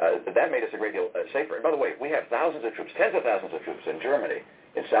 That made us a great deal safer. And by the way, we have thousands of troops, tens of thousands of troops in Germany,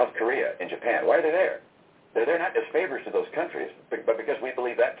 in South Korea, in Japan. Why are they there? They're there not as favors to those countries, but because we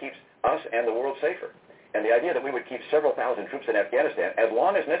believe that keeps us and the world safer. And the idea that we would keep several thousand troops in Afghanistan as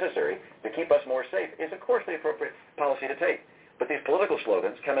long as necessary to keep us more safe is, of course, the appropriate policy to take. But these political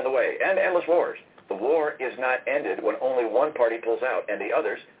slogans come in the way, and endless wars. The war is not ended when only one party pulls out, and the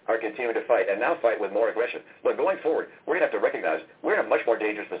others are continuing to fight, and now fight with more aggression. Look, going forward, we're going to have to recognize we're in a much more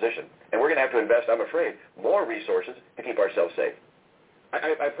dangerous position, and we're going to have to invest, I'm afraid, more resources to keep ourselves safe.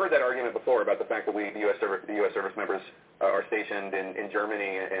 I've heard that argument before about the fact that the U.S. service members are stationed in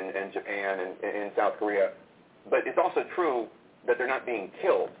Germany and Japan and in South Korea. But it's also true that they're not being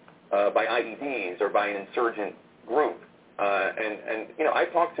killed by IEDs or by an insurgent group.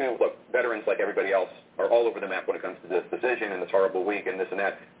 I've talked to, veterans like everybody else are all over the map when it comes to this decision and this horrible week and this and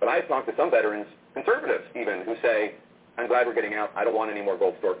that. But I've talked to some veterans, conservatives even, who say, I'm glad we're getting out. I don't want any more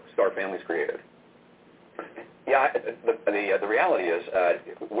Gold Star families created. Yeah, the reality is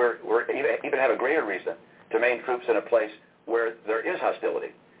we're even have a greater reason to main troops in a place where there is hostility,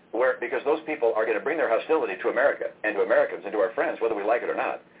 because those people are going to bring their hostility to America and to Americans and to our friends, whether we like it or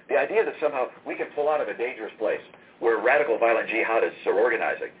not. The idea that somehow we can pull out of a dangerous place where radical violent jihadists are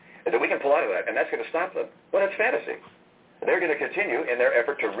organizing, and that we can pull out of that, and that's going to stop them, well, that's fantasy. They're going to continue in their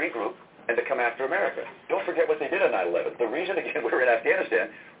effort to regroup and to come after America. Don't forget what they did on 9/11. The reason, again, we were in Afghanistan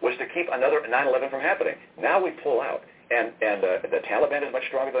was to keep another 9/11 from happening. Now we pull out, and the Taliban is much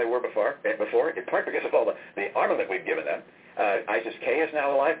stronger than they were before, in part because of all the armament we've given them. ISIS-K is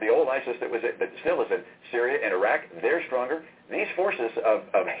now alive. The old ISIS that still is in Syria and Iraq, they're stronger. These forces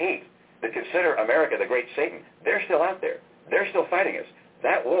of hate that consider America the great Satan, they're still out there. They're still fighting us.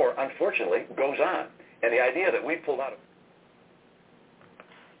 That war, unfortunately, goes on. And the idea that we pulled out of...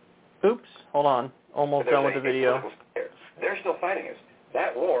 Oops, hold on. Almost done with the video. They're still fighting us.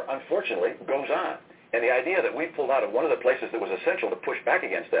 That war, unfortunately, goes on. And the idea that we pulled out of one of the places that was essential to push back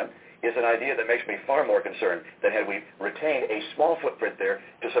against them is an idea that makes me far more concerned than had we retained a small footprint there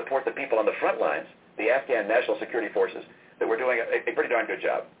to support the people on the front lines, the Afghan National Security Forces, that were doing a pretty darn good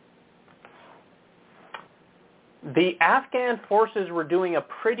job. The Afghan forces were doing a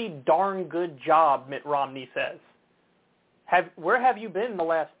pretty darn good job, Mitt Romney says. Where have you been the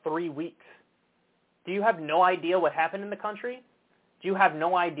last 3 weeks? Do you have no idea what happened in the country? Do you have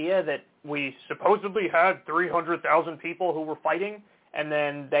no idea that we supposedly had 300,000 people who were fighting, and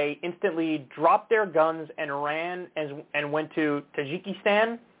then they instantly dropped their guns and ran and went to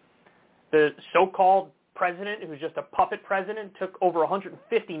Tajikistan? The so-called president, who's just a puppet president, took over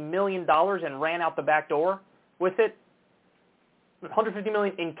 $150 million and ran out the back door with it. $150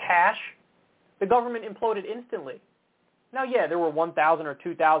 million in cash. The government imploded instantly. Now, yeah, there were 1,000 or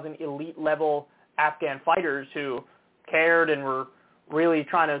 2,000 elite-level Afghan fighters who cared and were really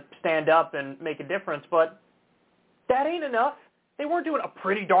trying to stand up and make a difference, but that ain't enough. They weren't doing a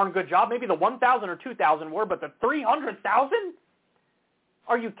pretty darn good job. Maybe the 1,000 or 2,000 were, but the 300,000?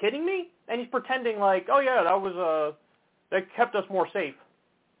 Are you kidding me? And he's pretending like, oh yeah, that kept us more safe.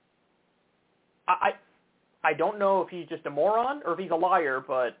 I don't know if he's just a moron or if he's a liar,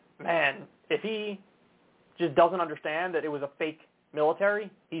 but man, if he just doesn't understand that it was a fake military,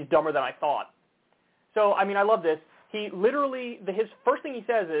 he's dumber than I thought. So, I mean, I love this. He literally, his first thing he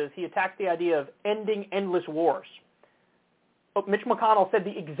says is he attacks the idea of ending endless wars. Mitch McConnell said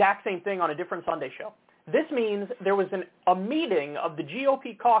the exact same thing on a different Sunday show. This means there was a meeting of the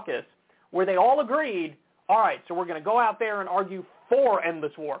GOP caucus where they all agreed, all right, so we're going to go out there and argue for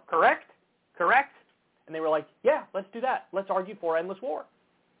endless war, correct? Correct? And they were like, yeah, let's do that. Let's argue for endless war.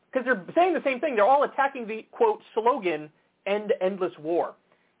 Because they're saying the same thing. They're all attacking the, quote, slogan, end endless war.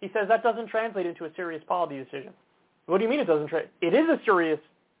 He says that doesn't translate into a serious policy decision. What do you mean it doesn't translate? It is a serious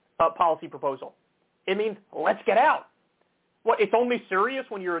policy proposal. It means let's get out. What, it's only serious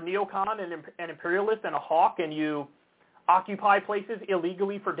when you're a neocon and an imperialist and a hawk and you occupy places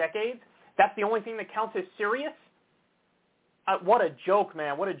illegally for decades? That's the only thing that counts as serious? What a joke,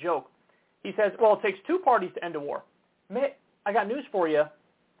 man. What a joke. He says, well, it takes two parties to end a war. Man, I got news for you.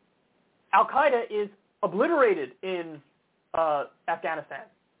 Al-Qaeda is obliterated in Afghanistan.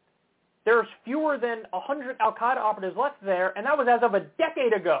 There's fewer than 100 Al-Qaeda operatives left there, and that was as of a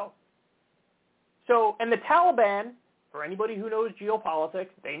decade ago. So, and the Taliban, for anybody who knows geopolitics,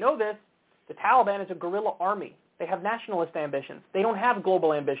 they know this, the Taliban is a guerrilla army. They have nationalist ambitions. They don't have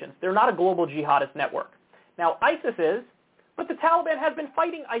global ambitions. They're not a global jihadist network. Now, ISIS is, but the Taliban has been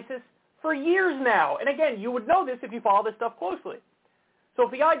fighting ISIS for years now. And again, you would know this if you follow this stuff closely. So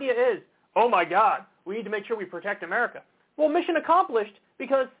if the idea is, oh my God, we need to make sure we protect America. Well, mission accomplished,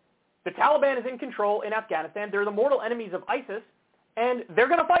 because the Taliban is in control in Afghanistan. They're the mortal enemies of ISIS, and they're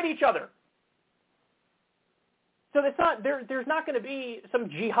going to fight each other. So it's not, there's not going to be some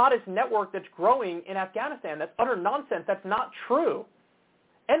jihadist network that's growing in Afghanistan. That's utter nonsense. That's not true.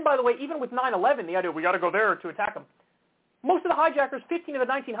 And by the way, even with 9/11, the idea we got to go there to attack them. Most of the hijackers, 15 of the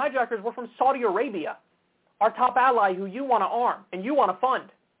 19 hijackers, were from Saudi Arabia, our top ally who you want to arm and you want to fund.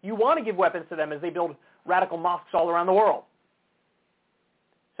 You want to give weapons to them as they build radical mosques all around the world.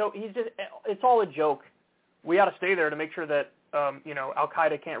 So it's all a joke. We ought to stay there to make sure that,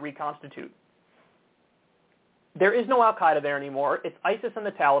 Al-Qaeda can't reconstitute. There is no Al-Qaeda there anymore. It's ISIS and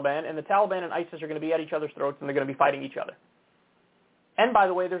the Taliban and ISIS are going to be at each other's throats, and they're going to be fighting each other. And by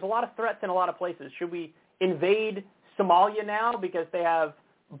the way, there's a lot of threats in a lot of places. Should we invade Somalia now because they have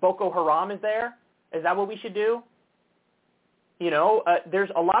Boko Haram is there? Is that what we should do? There's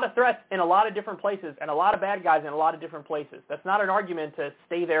a lot of threats in a lot of different places and a lot of bad guys in a lot of different places. That's not an argument to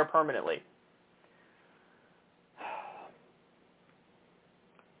stay there permanently.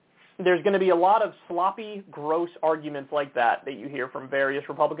 There's going to be a lot of sloppy, gross arguments like that you hear from various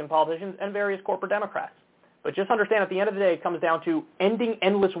Republican politicians and various corporate Democrats. But just understand, at the end of the day, it comes down to ending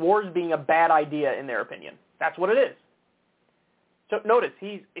endless wars being a bad idea in their opinion. That's what it is. So notice,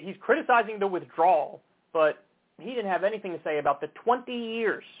 he's criticizing the withdrawal, but he didn't have anything to say about the 20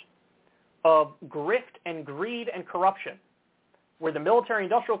 years of grift and greed and corruption where the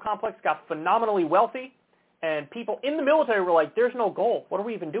military-industrial complex got phenomenally wealthy and people in the military were like, there's no goal. What are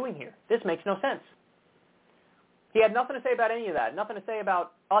we even doing here? This makes no sense. He had nothing to say about any of that, nothing to say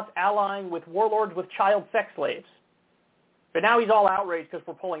about us allying with warlords with child sex slaves. But now he's all outraged because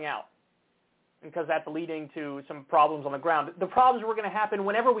we're pulling out, because that's leading to some problems on the ground. The problems were going to happen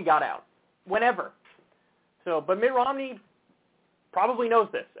whenever we got out, whenever. So, but Mitt Romney probably knows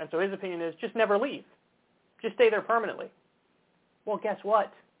this, and so his opinion is just never leave. Just stay there permanently. Well, guess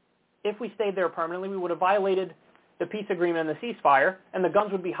what? If we stayed there permanently, we would have violated the peace agreement and the ceasefire, and the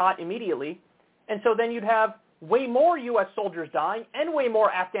guns would be hot immediately. And so then you'd have way more U.S. soldiers dying and way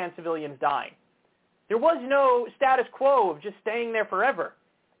more Afghan civilians dying. There was no status quo of just staying there forever,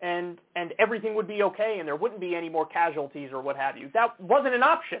 and everything would be okay, and there wouldn't be any more casualties or what have you. That wasn't an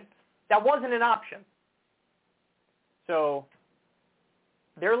option. That wasn't an option. So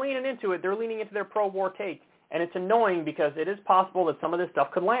they're leaning into it. They're leaning into their pro-war take, and it's annoying because it is possible that some of this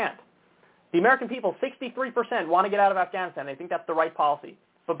stuff could land. The American people, 63%, want to get out of Afghanistan. They think that's the right policy.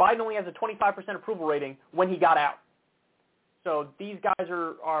 But Biden only has a 25% approval rating when he got out. So these guys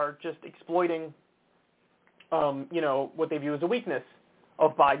are just exploiting, what they view as a weakness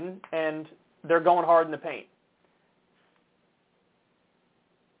of Biden, and they're going hard in the paint.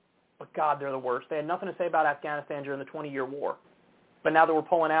 But God, they're the worst. They had nothing to say about Afghanistan during the 20-year war. But now that we're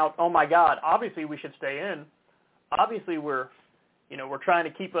pulling out, oh my God, obviously we should stay in. Obviously we're trying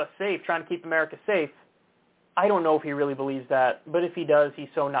to keep us safe, trying to keep America safe. I don't know if he really believes that, but if he does, he's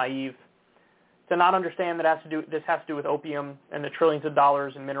so naive. To not understand that this has to do with opium and the trillions of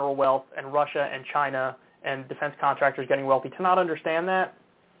dollars in mineral wealth and Russia and China and defense contractors getting wealthy. To not understand that,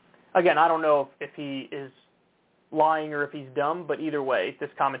 again, I don't know if he is lying or if he's dumb, but either way, this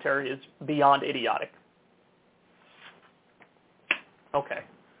commentary is beyond idiotic. Okay.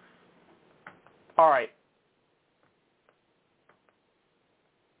 All right.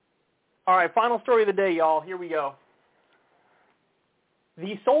 All right, final story of the day, y'all. Here we go.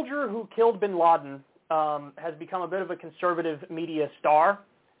 The soldier who killed bin Laden has become a bit of a conservative media star,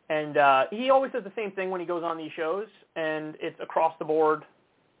 and he always says the same thing when he goes on these shows, and it's across the board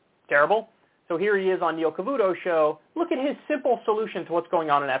terrible. So here he is on Neil Cavuto's show. Look at his simple solution to what's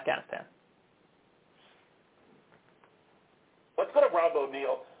going on in Afghanistan. Let's go to Rob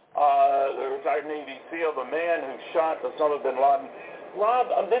O'Neill, the retired Navy SEAL, the man who shot Osama bin Laden.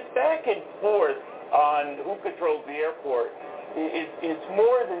 Rob, this back and forth on who controls the airport, it's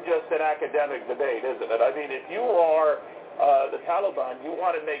more than just an academic debate, isn't it? I mean, if you are the Taliban, you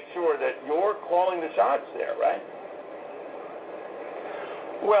want to make sure that you're calling the shots there, right?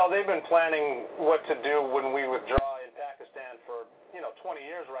 Well, they've been planning what to do when we withdraw in Pakistan for, 20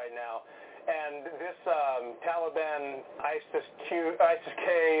 years right now. And this Taliban, ISIS-K,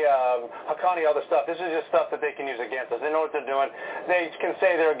 Haqqani, all this stuff, this is just stuff that they can use against us. They know what they're doing. They can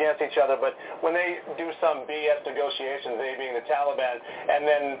say they're against each other, but when they do some BS negotiations, they being the Taliban, and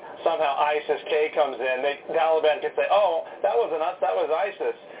then somehow ISIS-K comes in, the Taliban can say, oh, that wasn't us, that was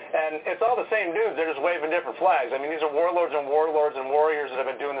ISIS. And it's all the same dudes. They're just waving different flags. I mean, these are warlords and warriors that have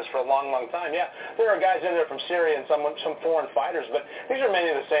been doing this for a long, long time. Yeah, there are guys in there from Syria and some foreign fighters, but these are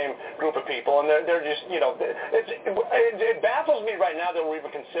many of the same group of people, and they're just, it baffles me right now that we're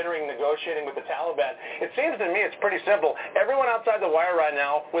even considering negotiating with the Taliban. It seems to me it's pretty simple. Everyone outside the wire right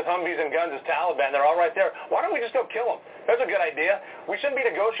now with Humvees and guns is Taliban. They're all right there. Why don't we just go kill them? That's a good idea. We shouldn't be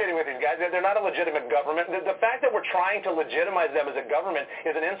negotiating with these guys. They're not a legitimate government. The fact that we're trying to legitimize them as a government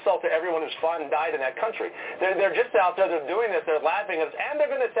is an insult to everyone who's fought and died in that country. They're just out there. They're doing this. They're laughing at us, and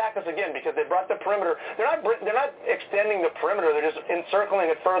they're going to attack us again because they brought the perimeter. They're not extending the perimeter. They're just encircling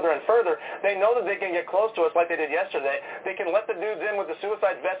it further and further. They know that they can get close to us like they did yesterday. They can let the dudes in with the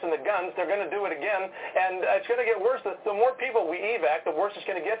suicide vests and the guns. They're going to do it again, and it's going to get worse. The more people we evac, the worse it's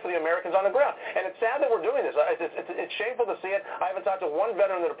going to get for the Americans on the ground. And it's sad that we're doing this. It's shameful to see it. I haven't talked to one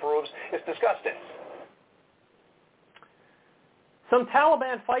veteran that approves. It's disgusting. Some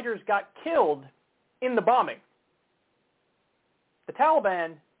Taliban fighters got killed in the bombing. The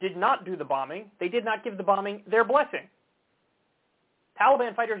Taliban did not do the bombing. They did not give the bombing their blessing.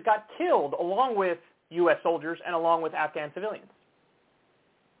 Taliban fighters got killed along with U.S. soldiers and along with Afghan civilians.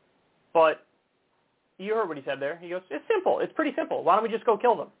 But you heard what he said there. He goes, it's simple. It's pretty simple. Why don't we just go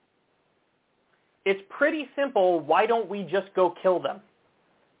kill them? It's pretty simple. Why don't we just go kill them?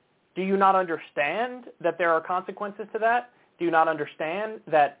 Do you not understand that there are consequences to that? Do you not understand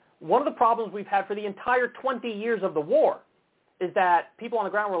that one of the problems we've had for the entire 20 years of the war is that people on the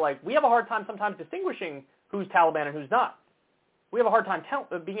ground were like, we have a hard time sometimes distinguishing who's Taliban and who's not. We have a hard time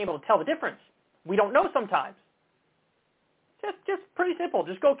being able to tell the difference. We don't know sometimes. Just pretty simple.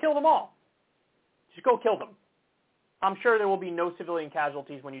 Just go kill them all. Just go kill them. I'm sure there will be no civilian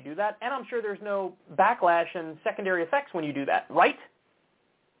casualties when you do that, and I'm sure there's no backlash and secondary effects when you do that, right?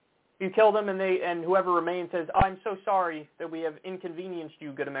 You kill them, and whoever remains says, oh, I'm so sorry that we have inconvenienced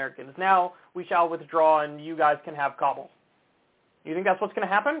you, good Americans. Now we shall withdraw, and you guys can have Kabul. You think that's what's going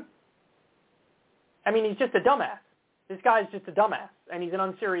to happen? I mean, he's just a dumbass. This guy's just a dumbass, and he's an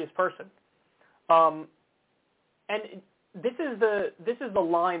unserious person. And this is the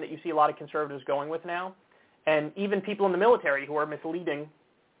line that you see a lot of conservatives going with now. And even people in the military who are misleading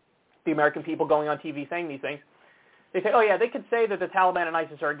the American people going on TV saying these things, they say, oh yeah, they could say that the Taliban and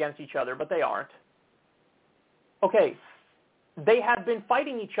ISIS are against each other, but they aren't. Okay, they have been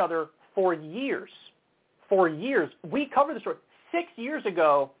fighting each other for years. For years. We covered the story. 6 years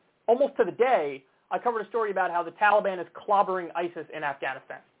ago, almost to the day, I covered a story about how the Taliban is clobbering ISIS in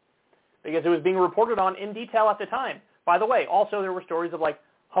Afghanistan because it was being reported on in detail at the time. By the way, also there were stories of like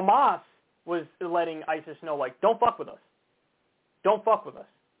Hamas was letting ISIS know, like, don't fuck with us. Don't fuck with us.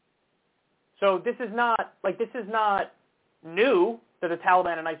 So this is not new that the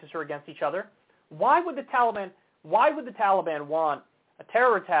Taliban and ISIS are against each other. Why would the Taliban want a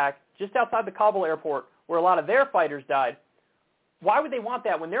terror attack just outside the Kabul airport where a lot of their fighters died? Why would they want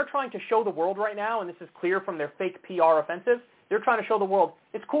that when they're trying to show the world right now, and this is clear from their fake PR offensive, they're trying to show the world,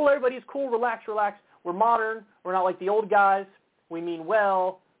 it's cool, everybody, it's cool, relax, relax. We're modern. We're not like the old guys. We mean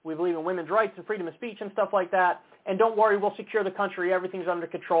well. We believe in women's rights and freedom of speech and stuff like that. And don't worry, we'll secure the country. Everything's under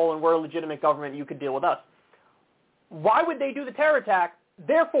control, and we're a legitimate government. You could deal with us. Why would they do the terror attack?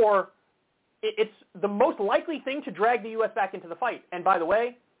 Therefore, it's the most likely thing to drag the U.S. back into the fight. And by the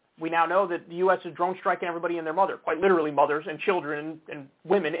way, we now know that the U.S. is drone striking everybody and their mother, quite literally mothers and children and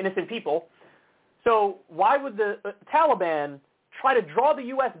women, innocent people. So why would the Taliban try to draw the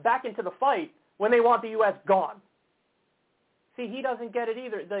U.S. back into the fight when they want the U.S. gone? See, he doesn't get it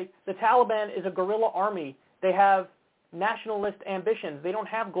either. The Taliban is a guerrilla army. They have nationalist ambitions. They don't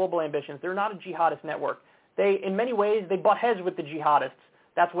have global ambitions. They're not a jihadist network. They, in many ways, they butt heads with the jihadists.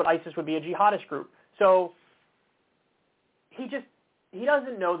 That's what ISIS would be, a jihadist group. So he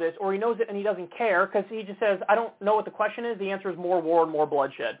doesn't know this, or he knows it and he doesn't care because he just says, I don't know what the question is. The answer is more war and more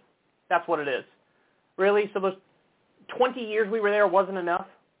bloodshed. That's what it is. Really? So those 20 years we were there wasn't enough?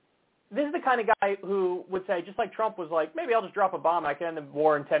 This is the kind of guy who would say, just like Trump was like, maybe I'll just drop a bomb. I can end the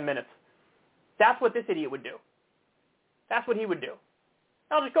war in 10 minutes. That's what this idiot would do. That's what he would do.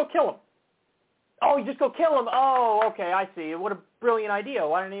 I'll just go kill him. Oh, you just go kill him? Oh, okay, I see. What a brilliant idea.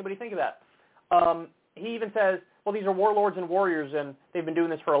 Why didn't anybody think of that? He even says, well, these are warlords and warriors, and they've been doing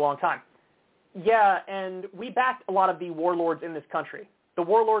this for a long time. Yeah, and we backed a lot of the warlords in this country, the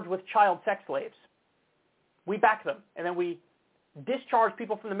warlords with child sex slaves. We backed them, and then we discharged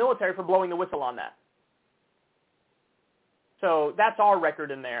people from the military for blowing the whistle on that. So that's our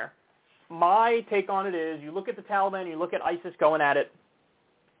record in there. My take on it is you look at the Taliban, you look at ISIS going at it.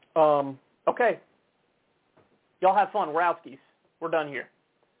 Okay, y'all have fun. We're outskis. We're done here.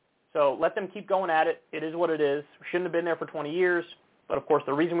 So let them keep going at it. It is what it is. We shouldn't have been there for 20 years. But, of course,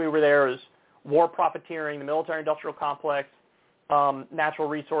 the reason we were there is war profiteering, the military-industrial complex, natural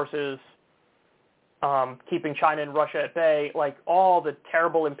resources, keeping China and Russia at bay, like all the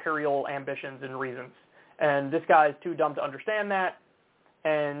terrible imperial ambitions and reasons. And this guy is too dumb to understand that.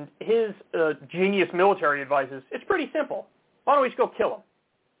 And his genius military advice is, it's pretty simple. Why don't we just go kill him?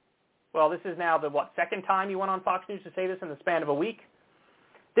 Well, this is now the, second time he went on Fox News to say this in the span of a week?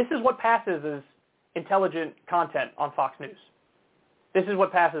 This is what passes as intelligent content on Fox News. This is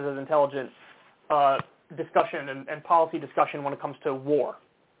what passes as intelligent discussion and policy discussion when it comes to war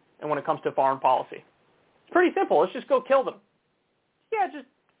and when it comes to foreign policy. It's pretty simple. Let's just go kill them. Yeah, just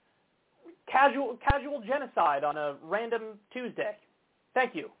casual genocide on a random Tuesday.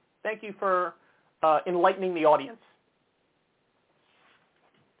 Thank you. Thank you for enlightening the audience.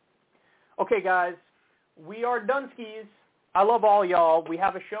 Okay, guys, we are Dunskies. I love all y'all. We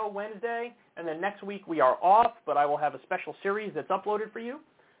have a show Wednesday, and then next week we are off, but I will have a special series that's uploaded for you.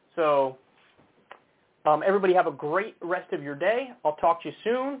 So everybody have a great rest of your day. I'll talk to you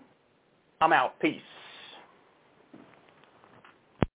soon. I'm out. Peace.